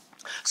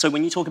 So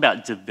when you talk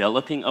about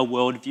developing a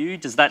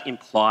worldview, does that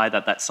imply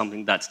that that's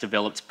something that's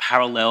developed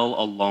parallel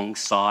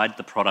alongside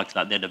the product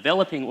that they're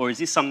developing, or is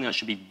this something that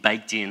should be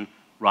baked in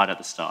right at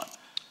the start?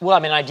 Well, I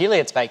mean, ideally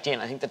it's baked in.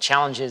 I think the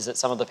challenge is that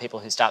some of the people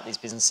who start these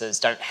businesses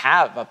don't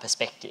have a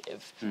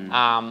perspective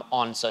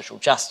on social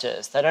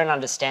justice. They don't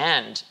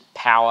understand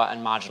power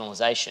and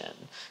marginalisation.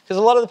 Because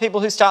a lot of the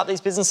people who start these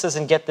businesses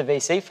and get the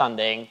VC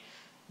funding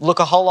look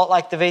a whole lot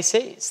like the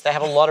VCs. They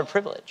have a lot of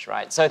privilege,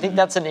 right? So I think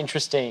that's an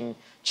interesting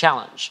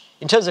challenge.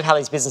 In terms of how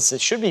these businesses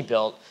should be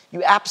built,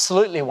 you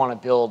absolutely want to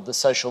build the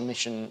social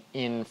mission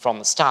in from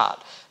the start.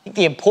 I think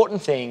the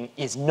important thing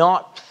is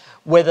not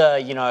whether,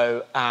 you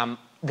know,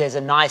 there's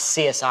a nice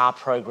CSR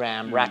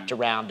program wrapped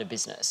around a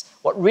business.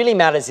 What really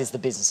matters is the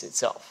business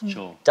itself.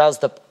 Sure. Does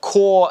the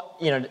core,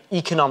 you know,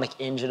 economic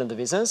engine of the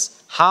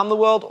business harm the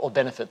world or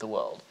benefit the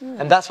world?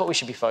 And that's what we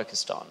should be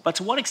focused on. But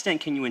to what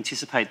extent can you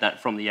anticipate that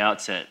from the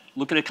outset?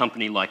 Look at a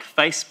company like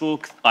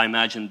Facebook. I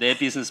imagine their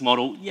business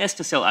model, yes,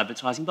 to sell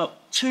advertising,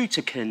 but two,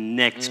 to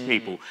connect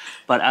people.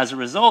 But as a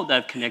result,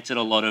 they've connected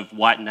a lot of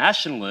white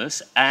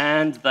nationalists,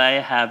 and they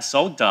have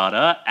sold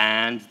data,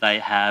 and they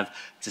have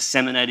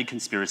disseminated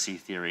conspiracy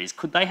theories.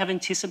 Could they have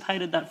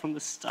anticipated that from the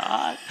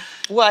start?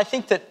 Well, I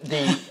think that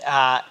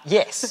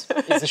yes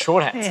is the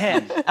short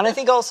answer. And I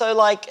think also,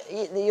 like,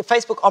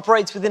 Facebook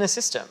operates within a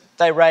system.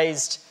 They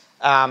raised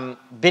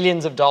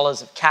billions of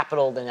dollars of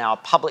capital. They're now a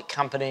public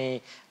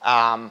company.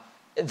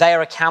 They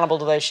are accountable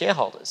to those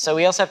shareholders. So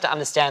we also have to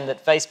understand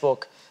that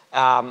Facebook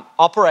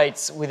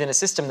operates within a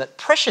system that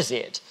pressures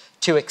it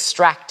to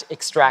extract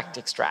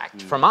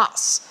from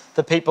us,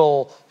 the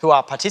people who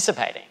are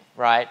participating,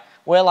 right?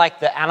 we're like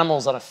the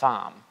animals on a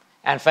farm,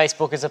 and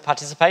Facebook is a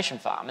participation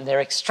farm, and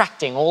they're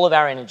extracting all of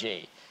our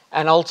energy,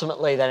 and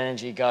ultimately that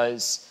energy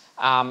goes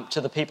to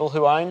the people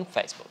who own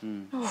Facebook.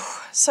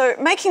 So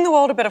making the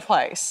world a better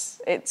place,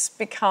 it's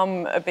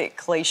become a bit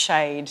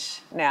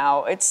cliched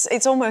now.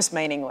 It's almost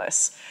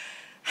meaningless.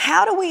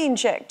 How do we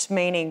inject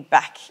meaning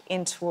back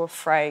into a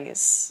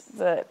phrase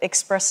that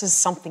expresses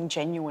something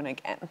genuine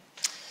again?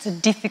 It's a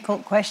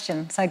difficult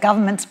question. So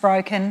government's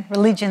broken,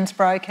 religion's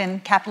broken,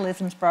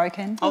 capitalism's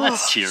broken. Oh,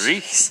 that's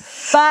cheery.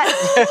 But,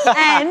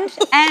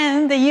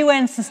 and the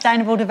UN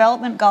Sustainable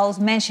Development Goals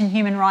mention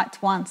human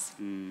rights once.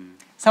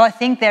 So I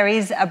think there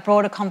is a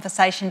broader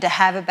conversation to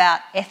have about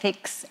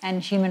ethics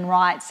and human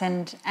rights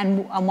and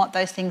what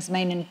those things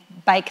mean, and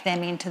bake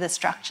them into the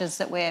structures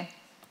that we're...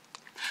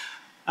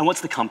 And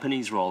what's the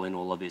company's role in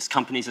all of this?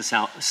 Companies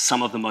are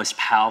some of the most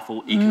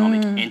powerful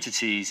economic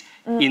entities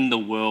in the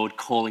world,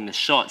 calling the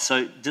shots.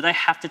 So do they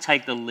have to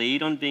take the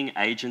lead on being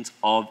agents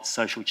of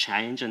social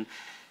change? And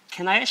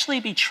can they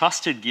actually be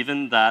trusted,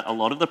 given that a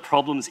lot of the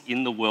problems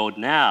in the world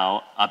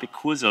now are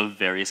because of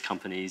various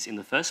companies in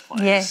the first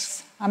place?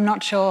 Yes, I'm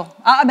not sure.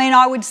 I mean,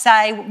 I would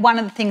say one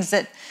of the things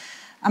that,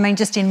 I mean,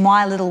 just in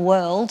my little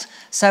world,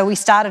 so we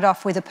started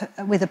off with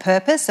a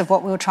purpose of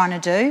what we were trying to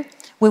do.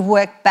 We've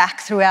worked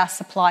back through our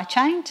supply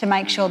chain to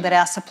make sure that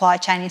our supply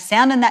chain is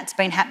sound, and that's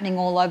been happening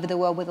all over the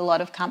world with a lot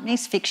of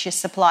companies. Fix your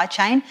supply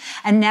chain.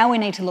 And now we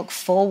need to look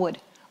forward.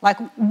 Like,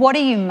 what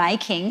are you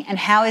making and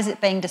how is it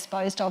being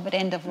disposed of at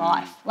end of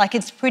life? Like,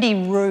 it's pretty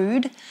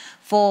rude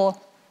for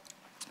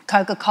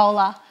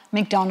Coca-Cola,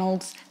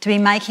 McDonald's to be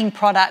making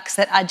products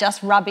that are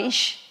just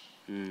rubbish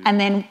and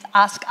then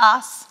ask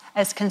us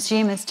as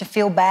consumers to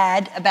feel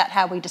bad about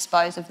how we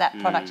dispose of that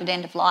product at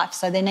end of life.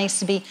 So there needs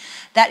to be,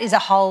 that is a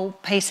whole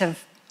piece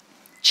of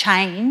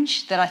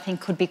change that I think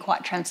could be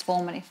quite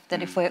transformative.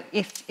 That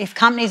if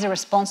companies are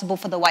responsible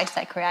for the waste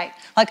they create,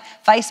 like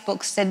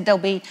Facebook said they'll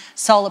be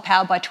solar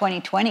powered by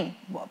 2020.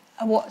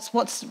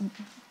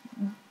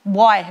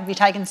 Why have you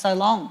taken so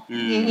long?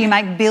 You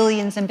make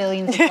billions and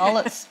billions of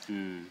dollars.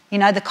 You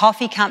know, the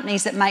coffee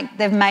companies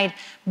they've made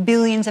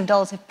billions of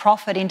dollars of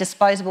profit in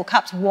disposable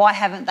cups. Why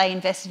haven't they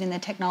invested in the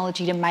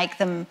technology to make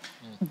them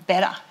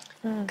better?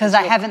 Because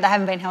they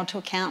haven't been held to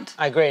account.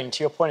 I agree. And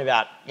to your point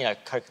about, you know,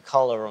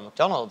 Coca-Cola or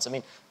McDonald's, I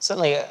mean,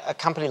 certainly a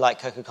company like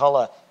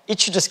Coca-Cola,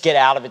 it should just get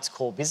out of its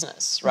core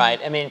business, right?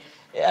 I mean,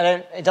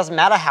 it doesn't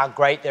matter how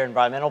great their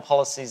environmental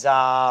policies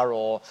are,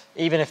 or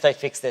even if they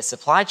fix their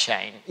supply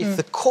chain. If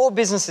the core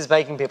business is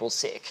making people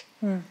sick,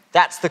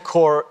 that's the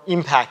core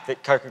impact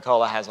that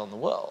Coca-Cola has on the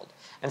world.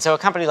 And so a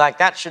company like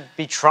that should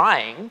be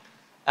trying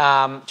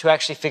to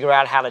actually figure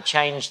out how to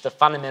change the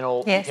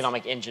fundamental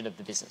economic engine of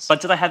the business.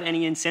 But do they have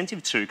any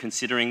incentive to,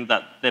 considering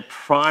that their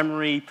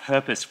primary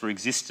purpose for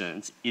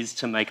existence is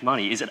to make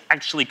money? Is it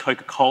actually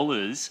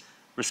Coca-Cola's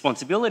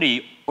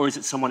responsibility, or is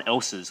it someone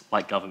else's,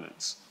 like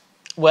governments?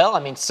 Well, I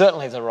mean,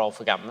 certainly there's a role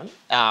for government.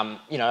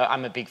 You know,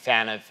 I'm a big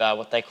fan of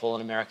what they call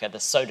in America the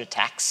soda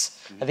tax.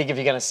 I think if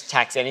you're going to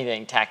tax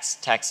anything, tax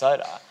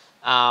soda.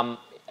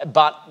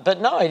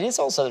 But no, it is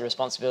also the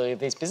responsibility of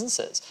these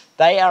businesses.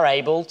 They are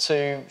able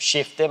to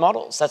shift their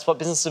models. That's what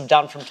businesses have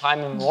done from time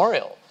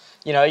immemorial.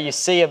 You know, you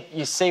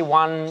see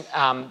one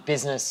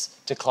business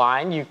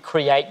decline, you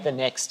create the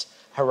next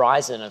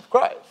horizon of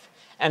growth.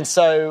 And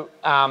so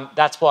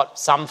that's what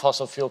some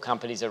fossil fuel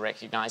companies are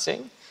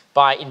recognising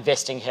by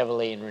investing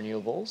heavily in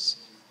renewables.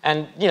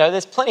 And, you know,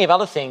 there's plenty of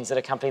other things that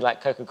a company like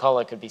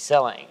Coca-Cola could be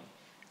selling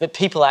that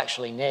people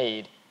actually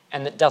need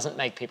and that doesn't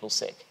make people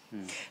sick.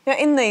 Now,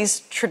 in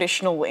these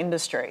traditional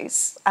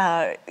industries,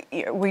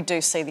 we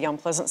do see the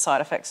unpleasant side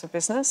effects of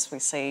business. We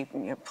see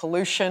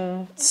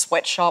pollution,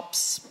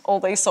 sweatshops, all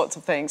these sorts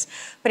of things.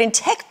 But in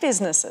tech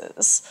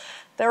businesses,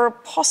 there are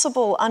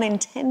possible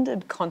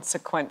unintended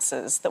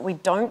consequences that we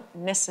don't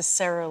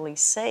necessarily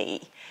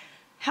see.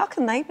 How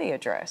can they be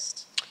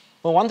addressed?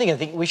 Well, one thing I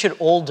think we should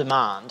all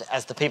demand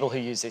as the people who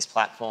use these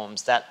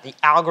platforms, that the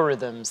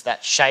algorithms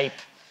that shape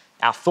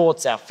our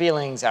thoughts, our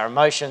feelings, our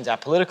emotions, our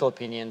political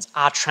opinions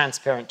are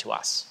transparent to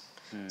us.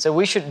 So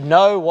we should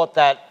know what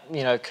that,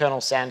 you know,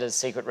 Colonel Sanders'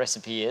 secret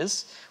recipe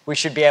is. We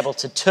should be able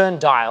to turn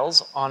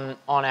dials on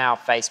our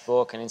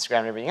Facebook and Instagram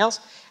and everything else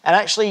and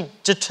actually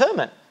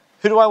determine,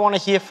 who do I want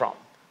to hear from?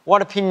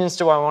 What opinions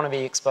do I want to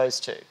be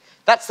exposed to?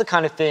 That's the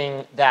kind of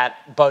thing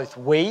that both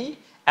we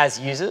as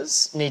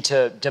users need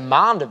to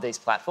demand of these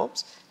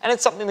platforms, and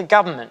it's something the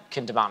government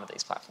can demand of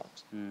these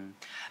platforms.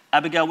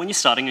 Abigail, when you're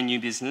starting a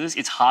new business,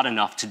 it's hard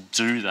enough to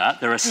do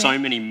that. There are so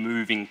many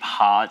moving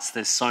parts.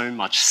 There's so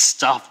much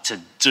stuff to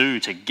do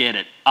to get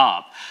it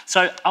up.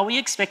 So are we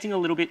expecting a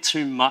little bit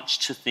too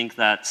much to think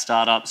that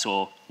startups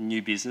or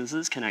new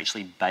businesses can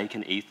actually bake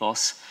an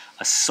ethos,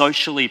 a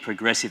socially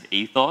progressive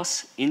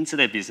ethos, into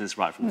their business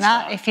right from the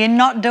start? No, if you're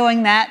not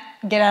doing that,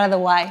 get out of the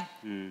way.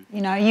 You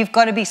know, you've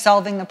got to be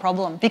solving the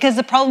problem, because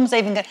the problems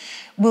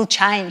will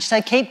change.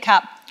 So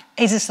KeepCup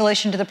is a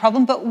solution to the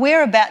problem, but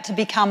we're about to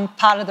become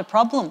part of the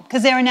problem,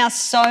 because there are now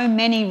so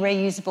many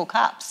reusable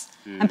cups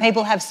and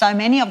people have so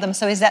many of them.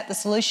 So is that the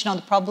solution or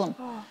the problem?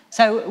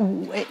 So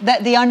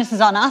the onus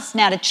is on us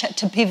now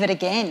to pivot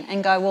again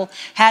and go, well,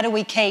 how do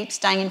we keep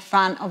staying in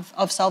front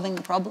of solving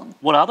the problem?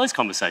 What are those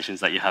conversations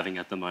that you're having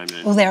at the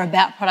moment? Well, they're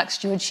about product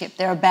stewardship.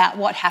 They're about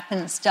what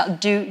happens.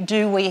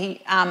 Do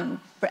we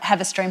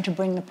have a stream to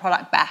bring the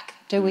product back?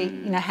 Do we,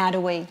 how do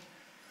we?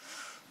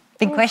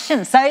 Big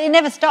questions. So it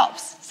never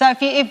stops. So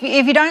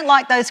if you don't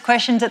like those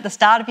questions at the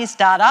start of your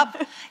startup,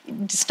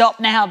 stop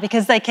now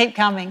because they keep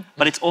coming.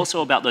 But it's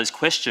also about those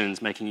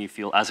questions making you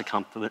feel as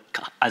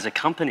a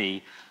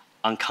company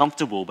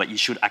uncomfortable, but you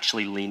should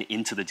actually lean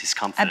into the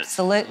discomfort.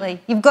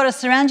 Absolutely. You've got to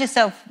surround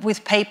yourself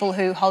with people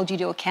who hold you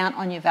to account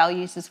on your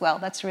values as well.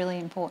 That's really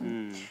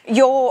important.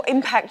 Your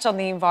impact on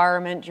the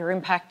environment, your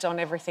impact on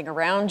everything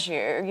around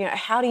you,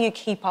 how do you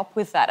keep up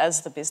with that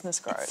as the business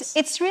grows?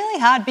 It's really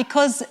hard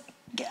because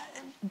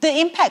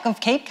the impact of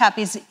KeepCup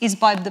is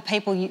by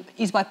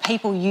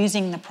people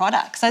using the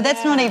product. So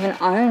that's not even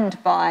owned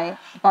by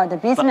the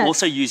business. But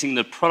also using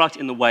the product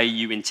in the way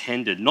you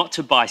intended, not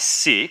to buy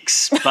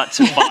 6, but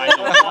to buy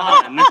the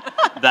one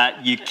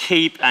that you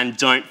keep and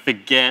don't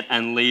forget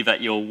and leave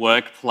at your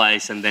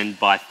workplace and then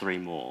buy 3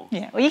 more.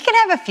 Yeah, well, you can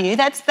have a few.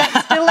 That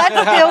still works.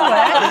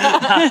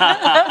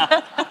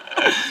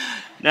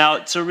 Now,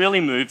 to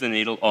really move the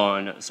needle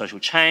on social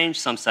change,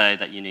 some say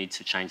that you need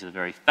to change the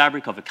very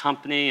fabric of a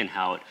company and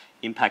how it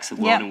impacts the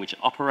world in which it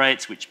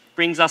operates, which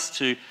brings us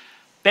to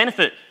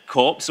benefit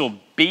corps or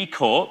B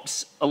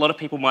Corps. A lot of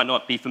people might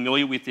not be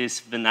familiar with this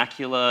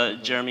vernacular.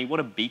 Jeremy, what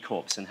are B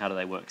Corps and how do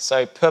they work?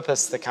 So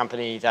Purpose, the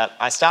company that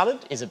I started,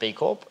 is a B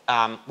Corp.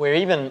 We're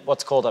even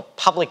what's called a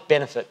public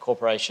benefit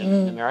corporation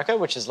in America,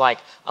 which is like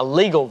a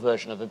legal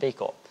version of a B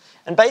Corp.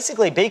 And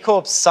basically, B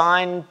Corps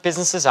sign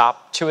businesses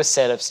up to a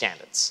set of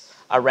standards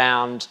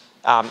around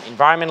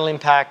environmental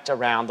impact,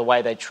 around the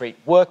way they treat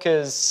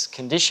workers,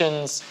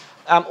 conditions,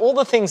 all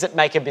the things that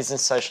make a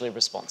business socially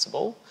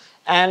responsible.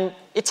 And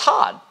it's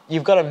hard.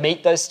 You've got to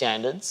meet those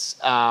standards.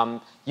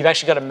 You've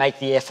actually got to make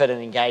the effort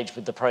and engage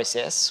with the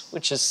process,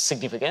 which is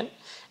significant.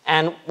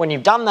 And when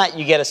you've done that,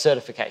 you get a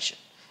certification.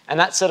 And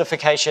that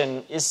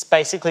certification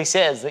basically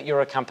says that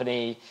you're a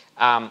company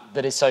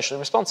that is socially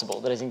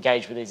responsible, that is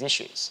engaged with these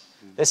issues.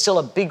 There's still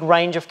a big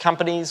range of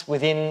companies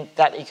within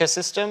that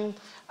ecosystem,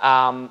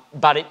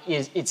 but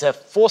it's a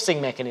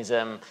forcing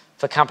mechanism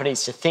for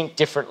companies to think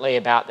differently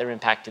about their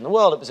impact in the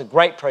world. It was a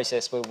great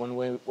process when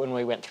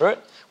we went through it.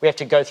 We have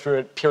to go through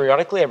it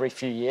periodically every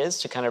few years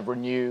to kind of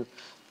renew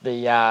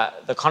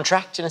the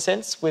contract, in a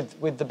sense,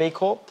 with the B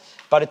Corp.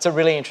 But it's a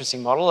really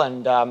interesting model,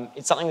 and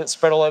it's something that's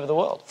spread all over the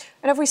world.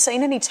 And have we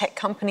seen any tech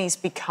companies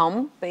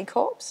become B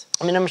Corps?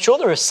 I mean, I'm sure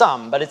there are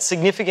some, but it's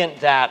significant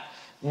that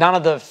none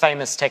of the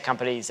famous tech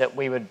companies that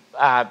we would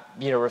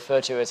refer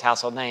to as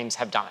household names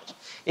have done it.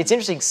 It's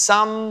interesting,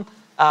 some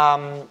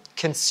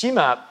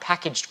consumer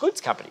packaged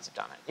goods companies have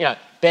done it.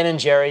 Ben &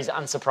 Jerry's,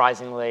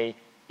 unsurprisingly,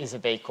 is a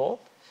B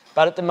Corp.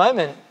 But at the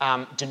moment,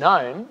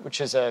 Danone,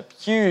 which is a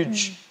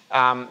huge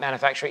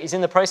manufacturer, is in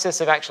the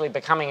process of actually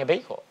becoming a B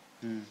Corp.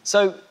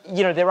 So,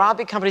 there are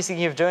big companies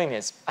thinking of doing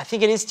this. I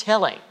think it is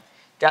telling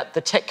that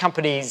the tech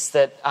companies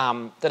that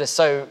are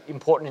so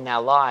important in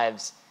our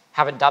lives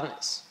haven't done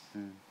this.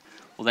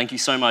 Well, thank you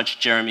so much,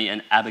 Jeremy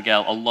and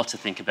Abigail. A lot to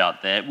think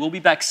about there. We'll be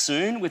back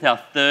soon with our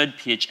third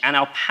pitch, and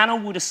our panel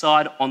will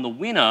decide on the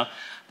winner.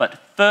 But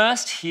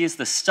first, here's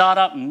the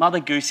startup Mother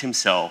Goose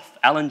himself,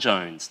 Alan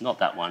Jones, not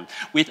that one,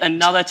 with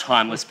another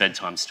timeless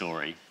bedtime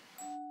story.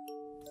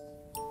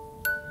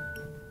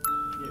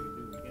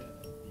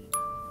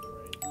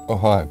 Oh,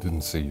 hi,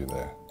 didn't see you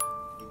there.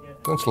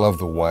 Don't you love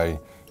the way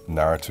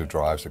narrative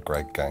drives a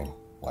great game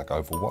like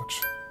Overwatch?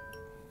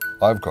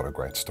 I've got a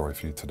great story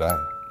for you today.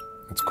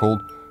 It's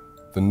called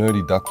The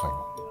Nerdy Duckling.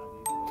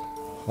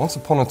 Once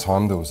upon a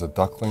time, there was a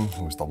duckling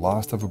who was the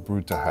last of a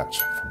brood to hatch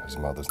from his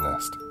mother's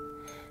nest.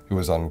 He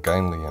was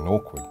ungainly and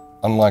awkward,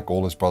 unlike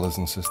all his brothers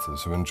and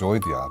sisters who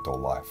enjoyed the outdoor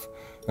life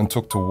and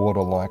took to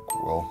water like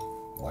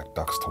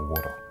ducks to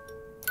water.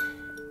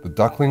 The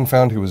duckling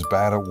found he was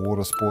bad at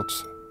water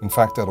sports, in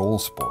fact at all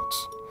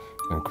sports.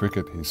 In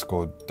cricket, he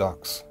scored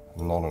ducks,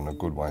 not in a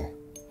good way.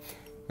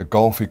 At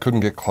golf, he couldn't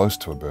get close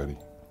to a birdie.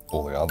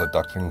 All the other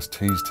ducklings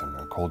teased him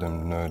and called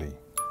him nerdy.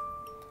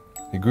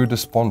 He grew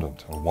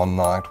despondent, and one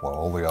night, while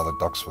all the other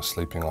ducks were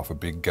sleeping off a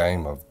big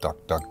game of duck,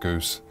 duck,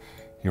 goose,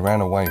 he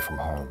ran away from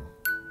home.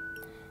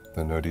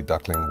 The nerdy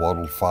duckling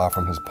waddled far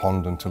from his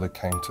pond until it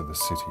came to the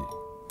city.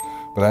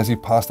 But as he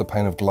passed a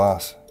pane of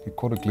glass, he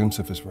caught a glimpse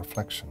of his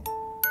reflection,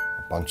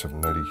 a bunch of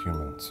nerdy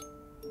humans.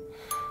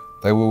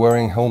 They were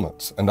wearing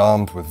helmets and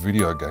armed with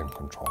video game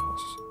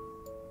controllers.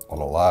 On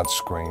a large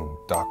screen,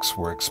 ducks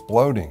were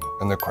exploding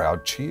and the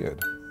crowd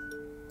cheered.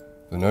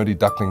 The nerdy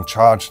duckling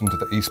charged into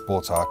the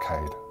esports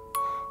arcade.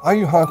 "Are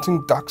you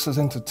hunting ducks as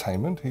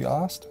entertainment?" he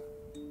asked.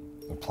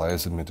 The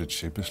players admitted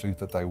sheepishly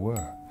that they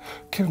were.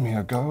 "Give me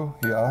a go,"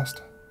 he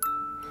asked.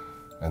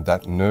 And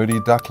that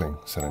nerdy duckling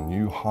set a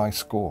new high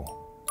score,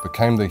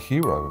 became the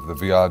hero of the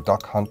VR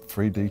Duck Hunt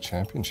 3D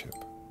Championship.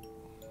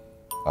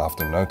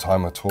 After no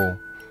time at all,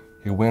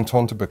 he went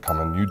on to become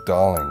a new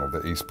darling of the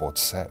esports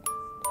set.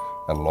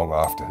 And long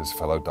after his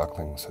fellow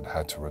ducklings had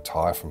had to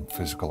retire from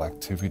physical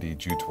activity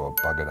due to a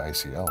buggered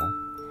ACL,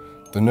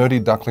 the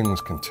nerdy duckling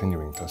was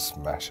continuing to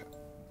smash it.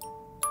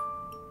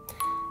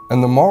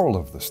 And the moral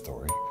of the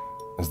story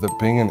is that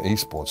being an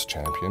esports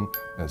champion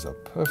is a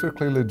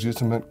perfectly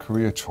legitimate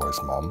career choice,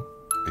 Mum,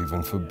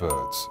 even for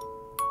birds.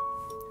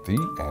 The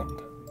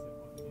end.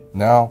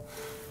 Now,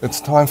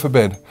 it's time for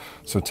bed,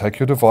 so take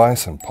your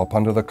device and pop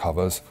under the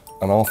covers,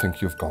 and I'll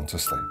think you've gone to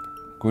sleep.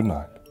 Good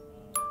night.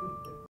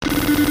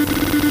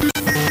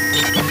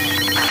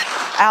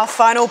 Our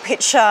final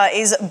picture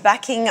is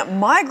backing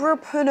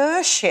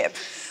migrapreneurship,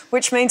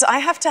 which means I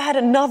have to add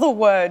another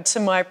word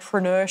to my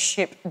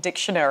preneurship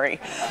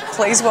dictionary.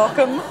 Please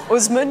welcome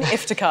Usman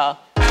Iftikhar.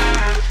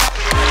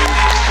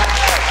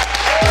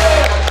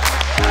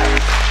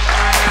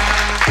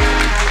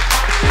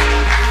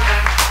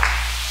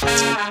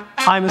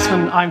 I'm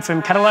Usman, I'm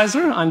from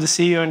Catalyzer. I'm the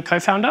CEO and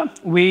co-founder.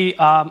 We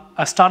are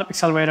a startup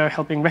accelerator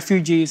helping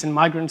refugees and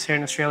migrants here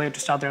in Australia to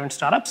start their own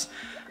startups.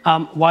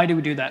 Why do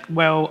we do that?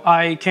 Well,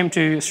 I came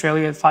to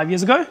Australia 5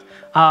 years ago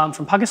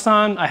from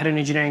Pakistan. I had an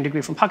engineering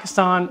degree from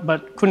Pakistan,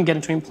 but couldn't get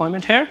into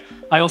employment here.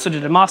 I also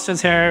did a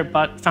master's here,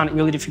 but found it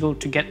really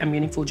difficult to get a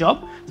meaningful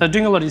job. So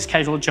doing a lot of these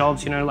casual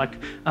jobs, like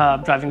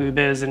driving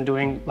Ubers and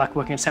doing like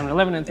working at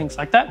 7-Eleven and things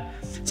like that.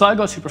 So I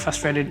got super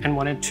frustrated and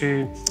wanted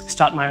to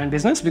start my own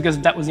business because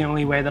that was the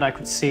only way that I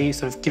could see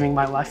sort of giving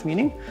my life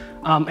meaning.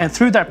 And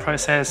through that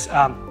process,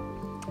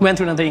 went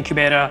through another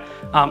incubator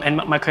and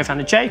my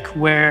co-founder Jake,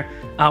 where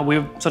we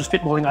were sort of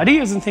spitballing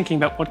ideas and thinking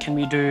about what can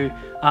we do.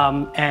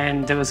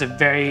 And there was a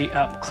very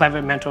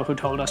clever mentor who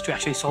told us to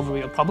actually solve a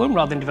real problem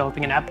rather than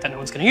developing an app that no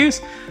one's going to use.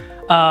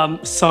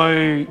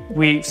 So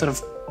we sort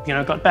of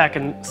got back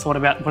and thought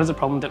about what is the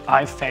problem that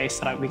I've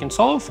faced that we can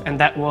solve, and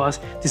that was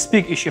this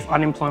big issue of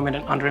unemployment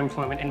and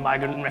underemployment in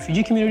migrant and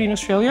refugee community in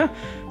Australia.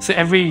 So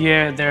every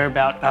year there are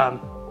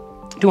about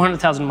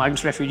 200,000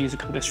 migrants and refugees who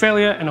come to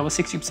Australia, and over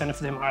 60% of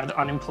them are either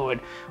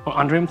unemployed or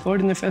underemployed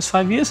in the first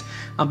 5 years.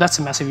 That's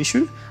a massive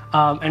issue.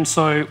 And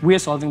so we are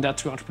solving that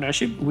through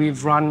entrepreneurship.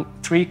 We've run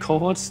 3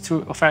 cohorts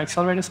of our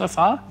accelerator so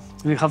far.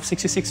 We've helped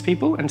 66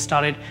 people and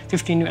started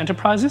 15 new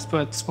enterprises,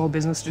 both small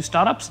business to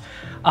startups.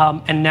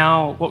 And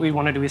now what we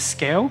want to do is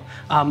scale.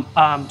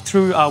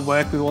 Through our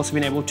work, we've also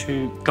been able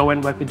to go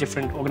and work with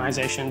different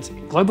organizations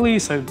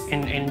globally. So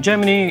in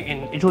Germany,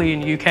 in Italy,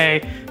 in the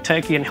UK,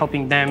 Turkey, and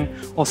helping them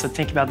also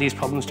think about these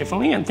problems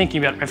differently and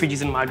thinking about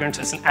refugees and migrants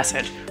as an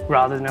asset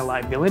rather than a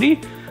liability.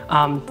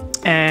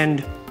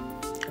 And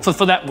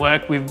for that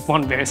work, we've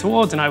won various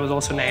awards, and I was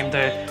also named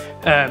the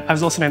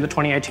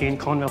 2018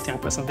 Commonwealth Young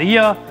Person of the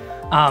Year.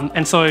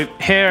 And so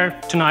here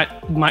tonight,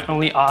 my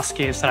only ask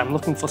is that I'm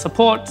looking for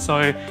support.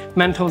 So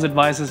mentors,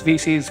 advisors,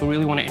 VCs who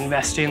really want to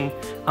invest in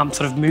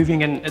sort of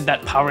moving in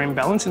that power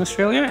imbalance in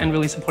Australia and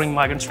really supporting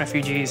migrants,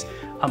 refugees,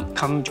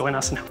 come join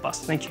us and help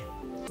us. Thank you.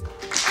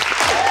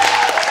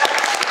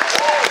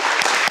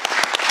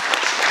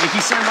 Thank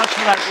you so much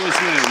for that,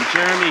 Usman.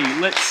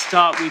 Jeremy, let's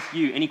start with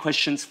you. Any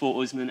questions for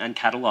Usman and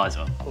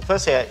Catalyzer? Well,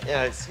 firstly,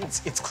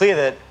 it's clear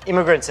that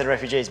immigrants and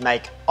refugees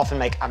often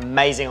make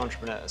amazing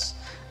entrepreneurs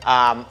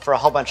for a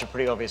whole bunch of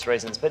pretty obvious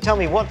reasons. But tell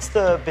me, what's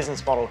the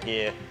business model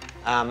here?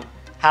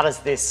 How does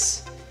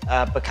this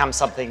become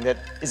something that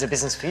is a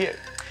business for you?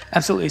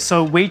 Absolutely.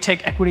 So we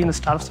take equity in the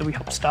startups that we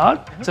help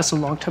start. So it's a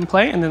long-term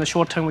play. And then the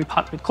short-term, we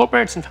partner with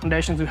corporates and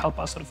foundations who help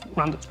us sort of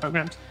run those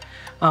programs.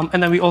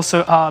 And then we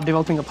also are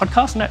developing a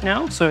podcast on that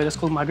now. So it's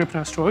called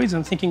Migrapreneur Stories.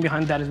 And thinking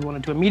behind that is we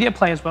want to do a media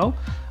play as well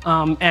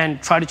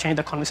and try to change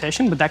the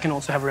conversation. But that can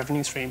also have a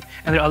revenue stream.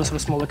 And there are other sort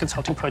of smaller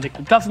consulting projects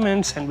with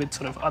governments and with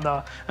sort of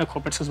other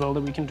corporates as well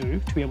that we can do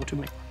to be able to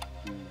make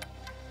money.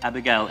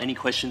 Abigail, any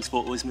questions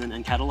for Usman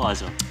and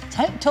Catalyzer?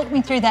 Talk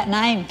me through that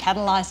name,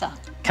 Catalyzer.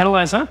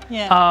 Catalyzer?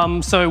 Yeah.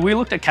 So we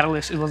looked at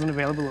Catalyst. It wasn't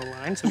available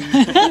online. So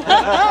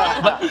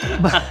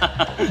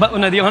but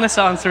no, the honest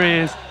answer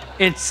is,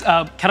 it's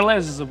catalyze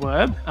is a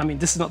verb. I mean,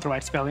 this is not the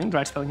right spelling. The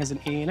right spelling has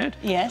an E in it.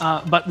 Yes.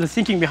 But the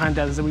thinking behind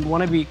that is that we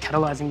want to be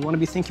catalyzing. We want to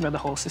be thinking about the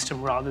whole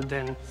system rather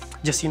than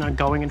just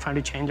going and trying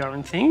to change our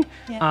own thing.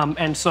 Yeah.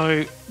 And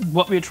so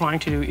what we're trying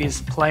to do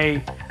is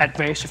play at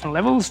various different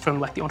levels,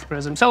 from like the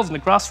entrepreneurs themselves and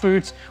the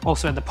grassroots,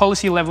 also at the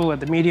policy level, at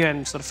the media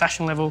and sort of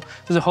fashion level.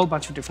 There's a whole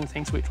bunch of different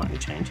things we're trying to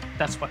change.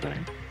 That's what the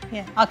name.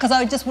 Yeah, because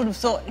I just would have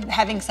thought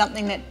having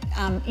something that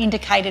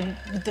indicated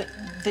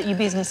that your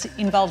business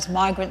involves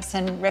migrants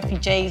and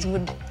refugees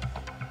would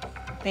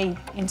be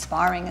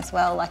inspiring as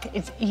well. Like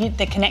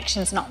the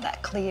connection's not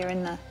that clear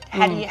in the.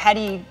 How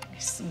do you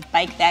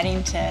bake that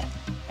into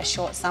a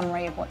short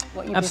summary of what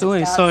your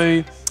Absolutely. business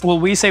does? So, well,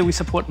 we say we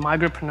support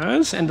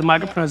migrapreneurs, and the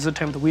migrapreneurs is a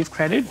term that we've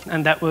created,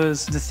 and that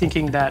was the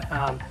thinking that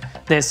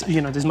there's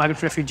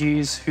migrant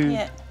refugees who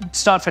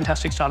start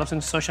fantastic startups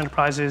and social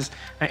enterprises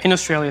in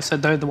Australia, so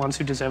they're the ones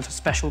who deserve a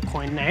special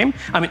coin name.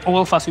 I mean, all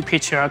of us who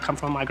pitch here come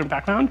from a migrant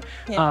background,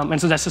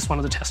 and so that's just one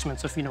of the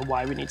testaments of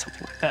why we need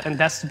something like that, and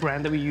that's the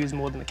brand that we use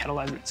more than the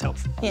catalyzer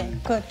itself. Yeah,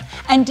 good.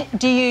 And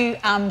do you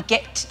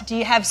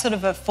have sort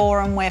of a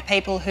forum where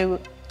people who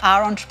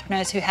are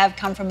entrepreneurs who have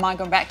come from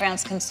migrant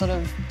backgrounds can sort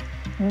of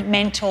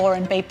mentor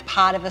and be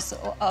part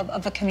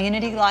of a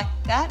community like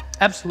that?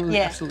 Absolutely,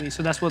 Yeah. absolutely.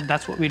 So that's what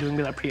we're doing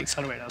with our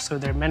pre-accelerator. So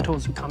there are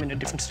mentors who come in at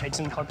different stages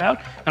and help out,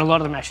 and a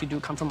lot of them actually do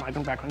come from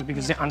migrant backgrounds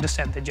because they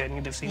understand their journey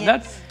and they've seen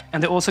that.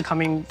 And they're also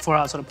coming for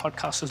our sort of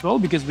podcast as well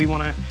because we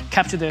want to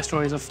capture their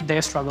stories of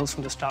their struggles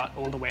from the start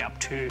all the way up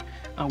to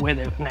where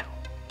they're now.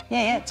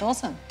 Yeah, it's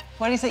awesome.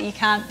 What is it you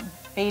can't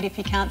beat if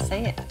you can't see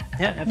it?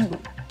 Yeah, absolutely.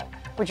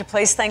 Would you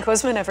please thank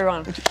Usman,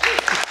 everyone?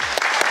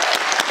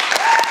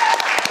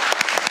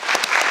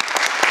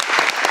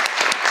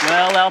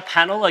 Well, our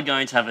panel are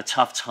going to have a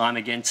tough time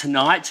again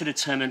tonight to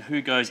determine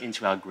who goes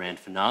into our grand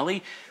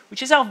finale,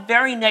 which is our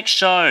very next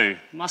show.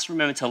 Must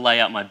remember to lay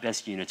out my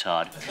best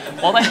unitard.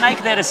 While they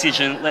make their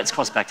decision, let's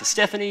cross back to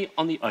Stephanie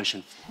on the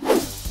ocean floor.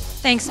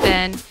 Thanks,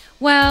 Ben.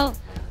 Well,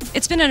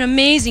 it's been an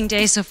amazing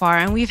day so far,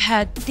 and we've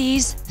had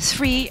these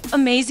 3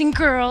 amazing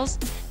girls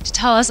to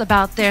tell us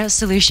about their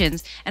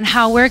solutions and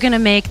how we're going to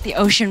make the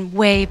ocean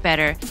way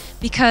better.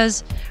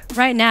 Because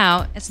right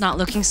now, it's not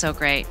looking so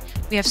great.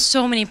 We have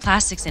so many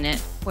plastics in it,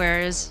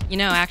 whereas, you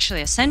know,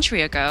 actually a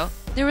century ago,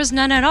 there was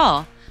none at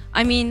all.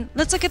 I mean,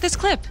 let's look at this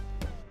clip.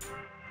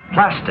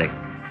 Plastic,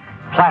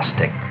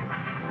 plastic,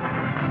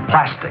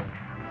 plastic.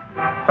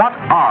 What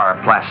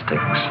are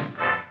plastics?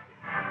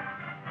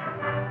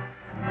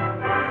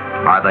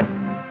 Are they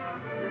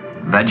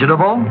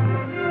vegetable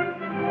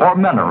or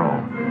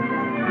mineral?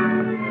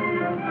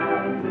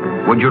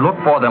 Would you look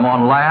for them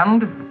on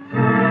land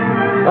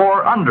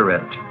or under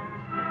it?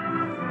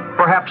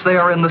 Perhaps they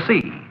are in the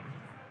sea.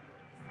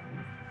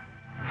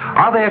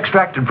 Are they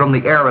extracted from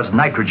the air as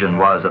nitrogen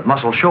was at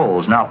Muscle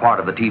Shoals, now part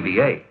of the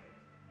TVA?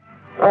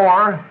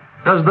 Or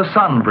does the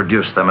sun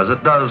produce them as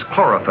it does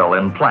chlorophyll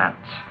in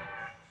plants?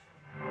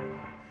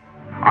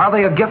 Are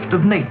they a gift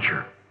of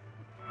nature?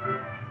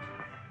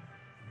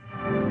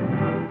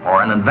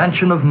 Or an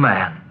invention of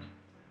man?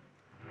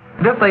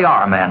 And if they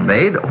are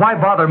man-made, why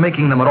bother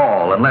making them at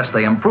all unless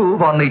they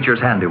improve on nature's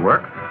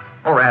handiwork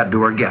or add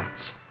to her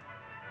gifts?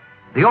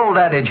 The old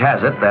adage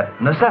has it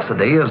that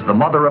necessity is the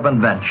mother of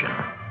invention.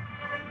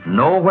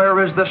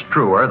 Nowhere is this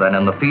truer than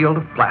in the field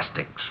of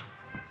plastics.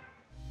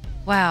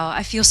 Wow,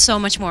 I feel so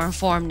much more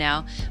informed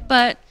now.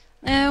 But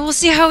we'll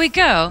see how we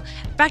go.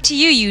 Back to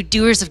you, you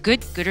doers of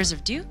good, gooders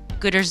of do,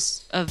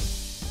 gooders of...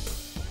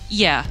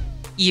 Yeah,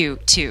 you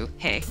too,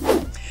 hey.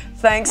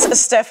 Thanks,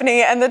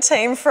 Stephanie and the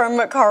team from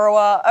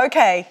Corowa.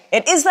 Okay,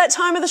 it is that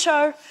time of the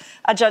show.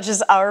 Our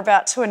judges are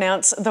about to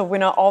announce the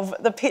winner of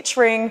the pitch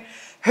ring.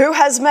 Who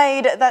has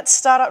made that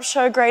startup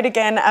show great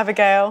again,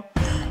 Abigail?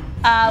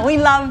 We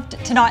loved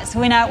tonight's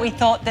winner. We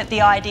thought that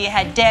the idea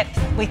had depth.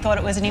 We thought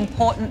it was an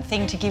important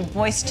thing to give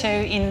voice to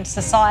in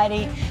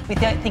society. We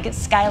think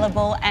it's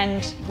scalable,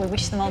 and we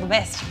wish them all the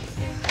best.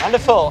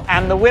 Wonderful.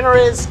 And the winner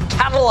is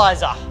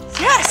Catalyzer.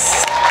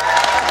 Yes!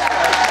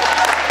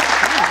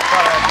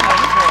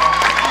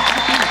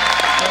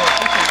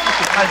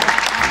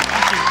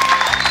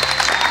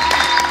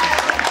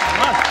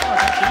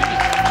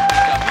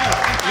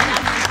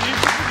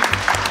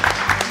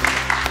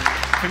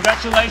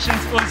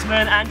 Congratulations,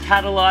 Usman and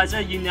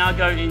Catalyzer. You now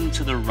go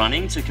into the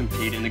running to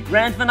compete in the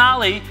grand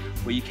finale,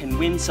 where you can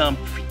win some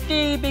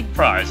pretty big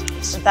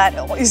prizes. That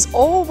is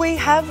all we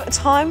have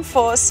time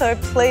for, so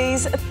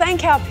please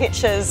thank our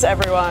pitchers,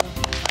 everyone.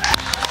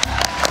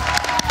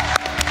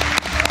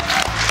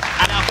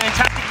 And our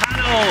fantastic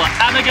panel,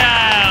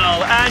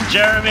 Abigail and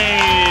Jeremy.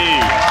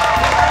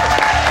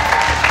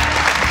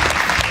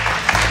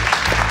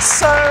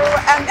 So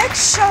our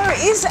next show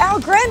is our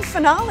grand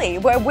finale,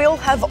 where we'll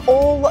have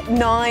all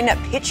 9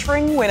 pitch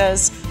ring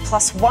winners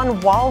plus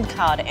 1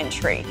 wildcard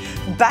entry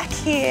back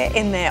here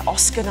in their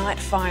Oscar night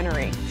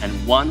finery. And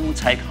one will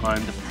take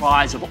home the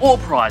prize of all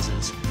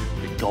prizes,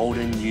 the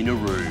Golden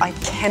Uniroo. I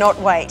cannot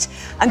wait.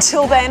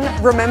 Until then,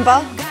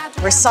 remember,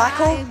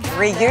 recycle,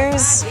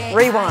 reuse,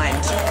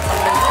 rewind.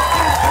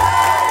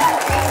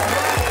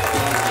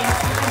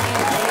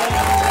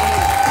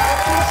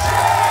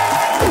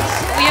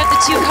 We have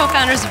the 2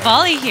 co-founders of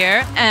Volley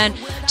here, and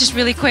just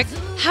really quick,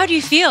 how do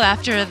you feel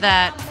after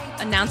that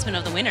announcement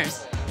of the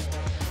winners?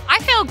 I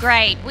feel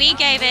great. We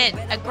gave it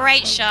a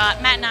great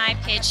shot. Matt and I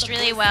pitched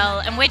really well,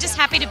 and we're just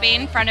happy to be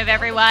in front of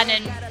everyone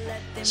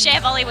and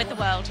share Volley with the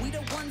world.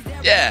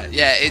 Yeah,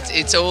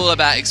 it's all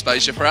about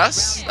exposure for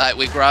us. Like,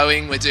 we're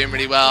growing, we're doing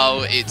really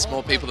well. It's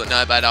more people that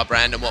know about our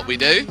brand and what we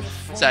do.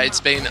 So it's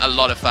been a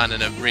lot of fun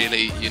and a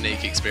really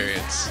unique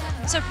experience.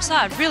 So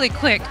Prasad, really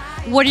quick,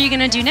 what are you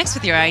going to do next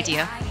with your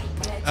idea?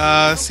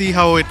 See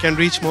how it can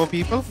reach more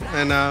people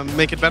and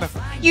make it better.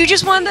 You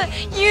just won the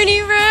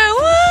Uniroo!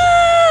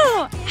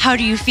 Woo! How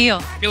do you feel?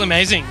 I feel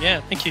amazing,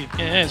 yeah, thank you.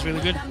 Yeah, it's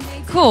really good.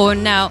 Cool.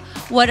 Now,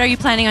 what are you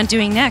planning on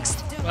doing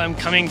next? Well, I'm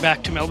coming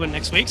back to Melbourne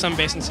next week, so I'm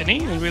based in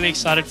Sydney and really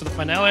excited for the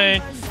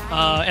finale.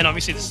 And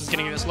obviously this is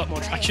getting us a lot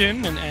more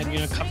traction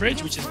and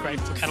coverage, which is great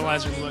for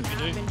Catalyzer and the work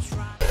we do.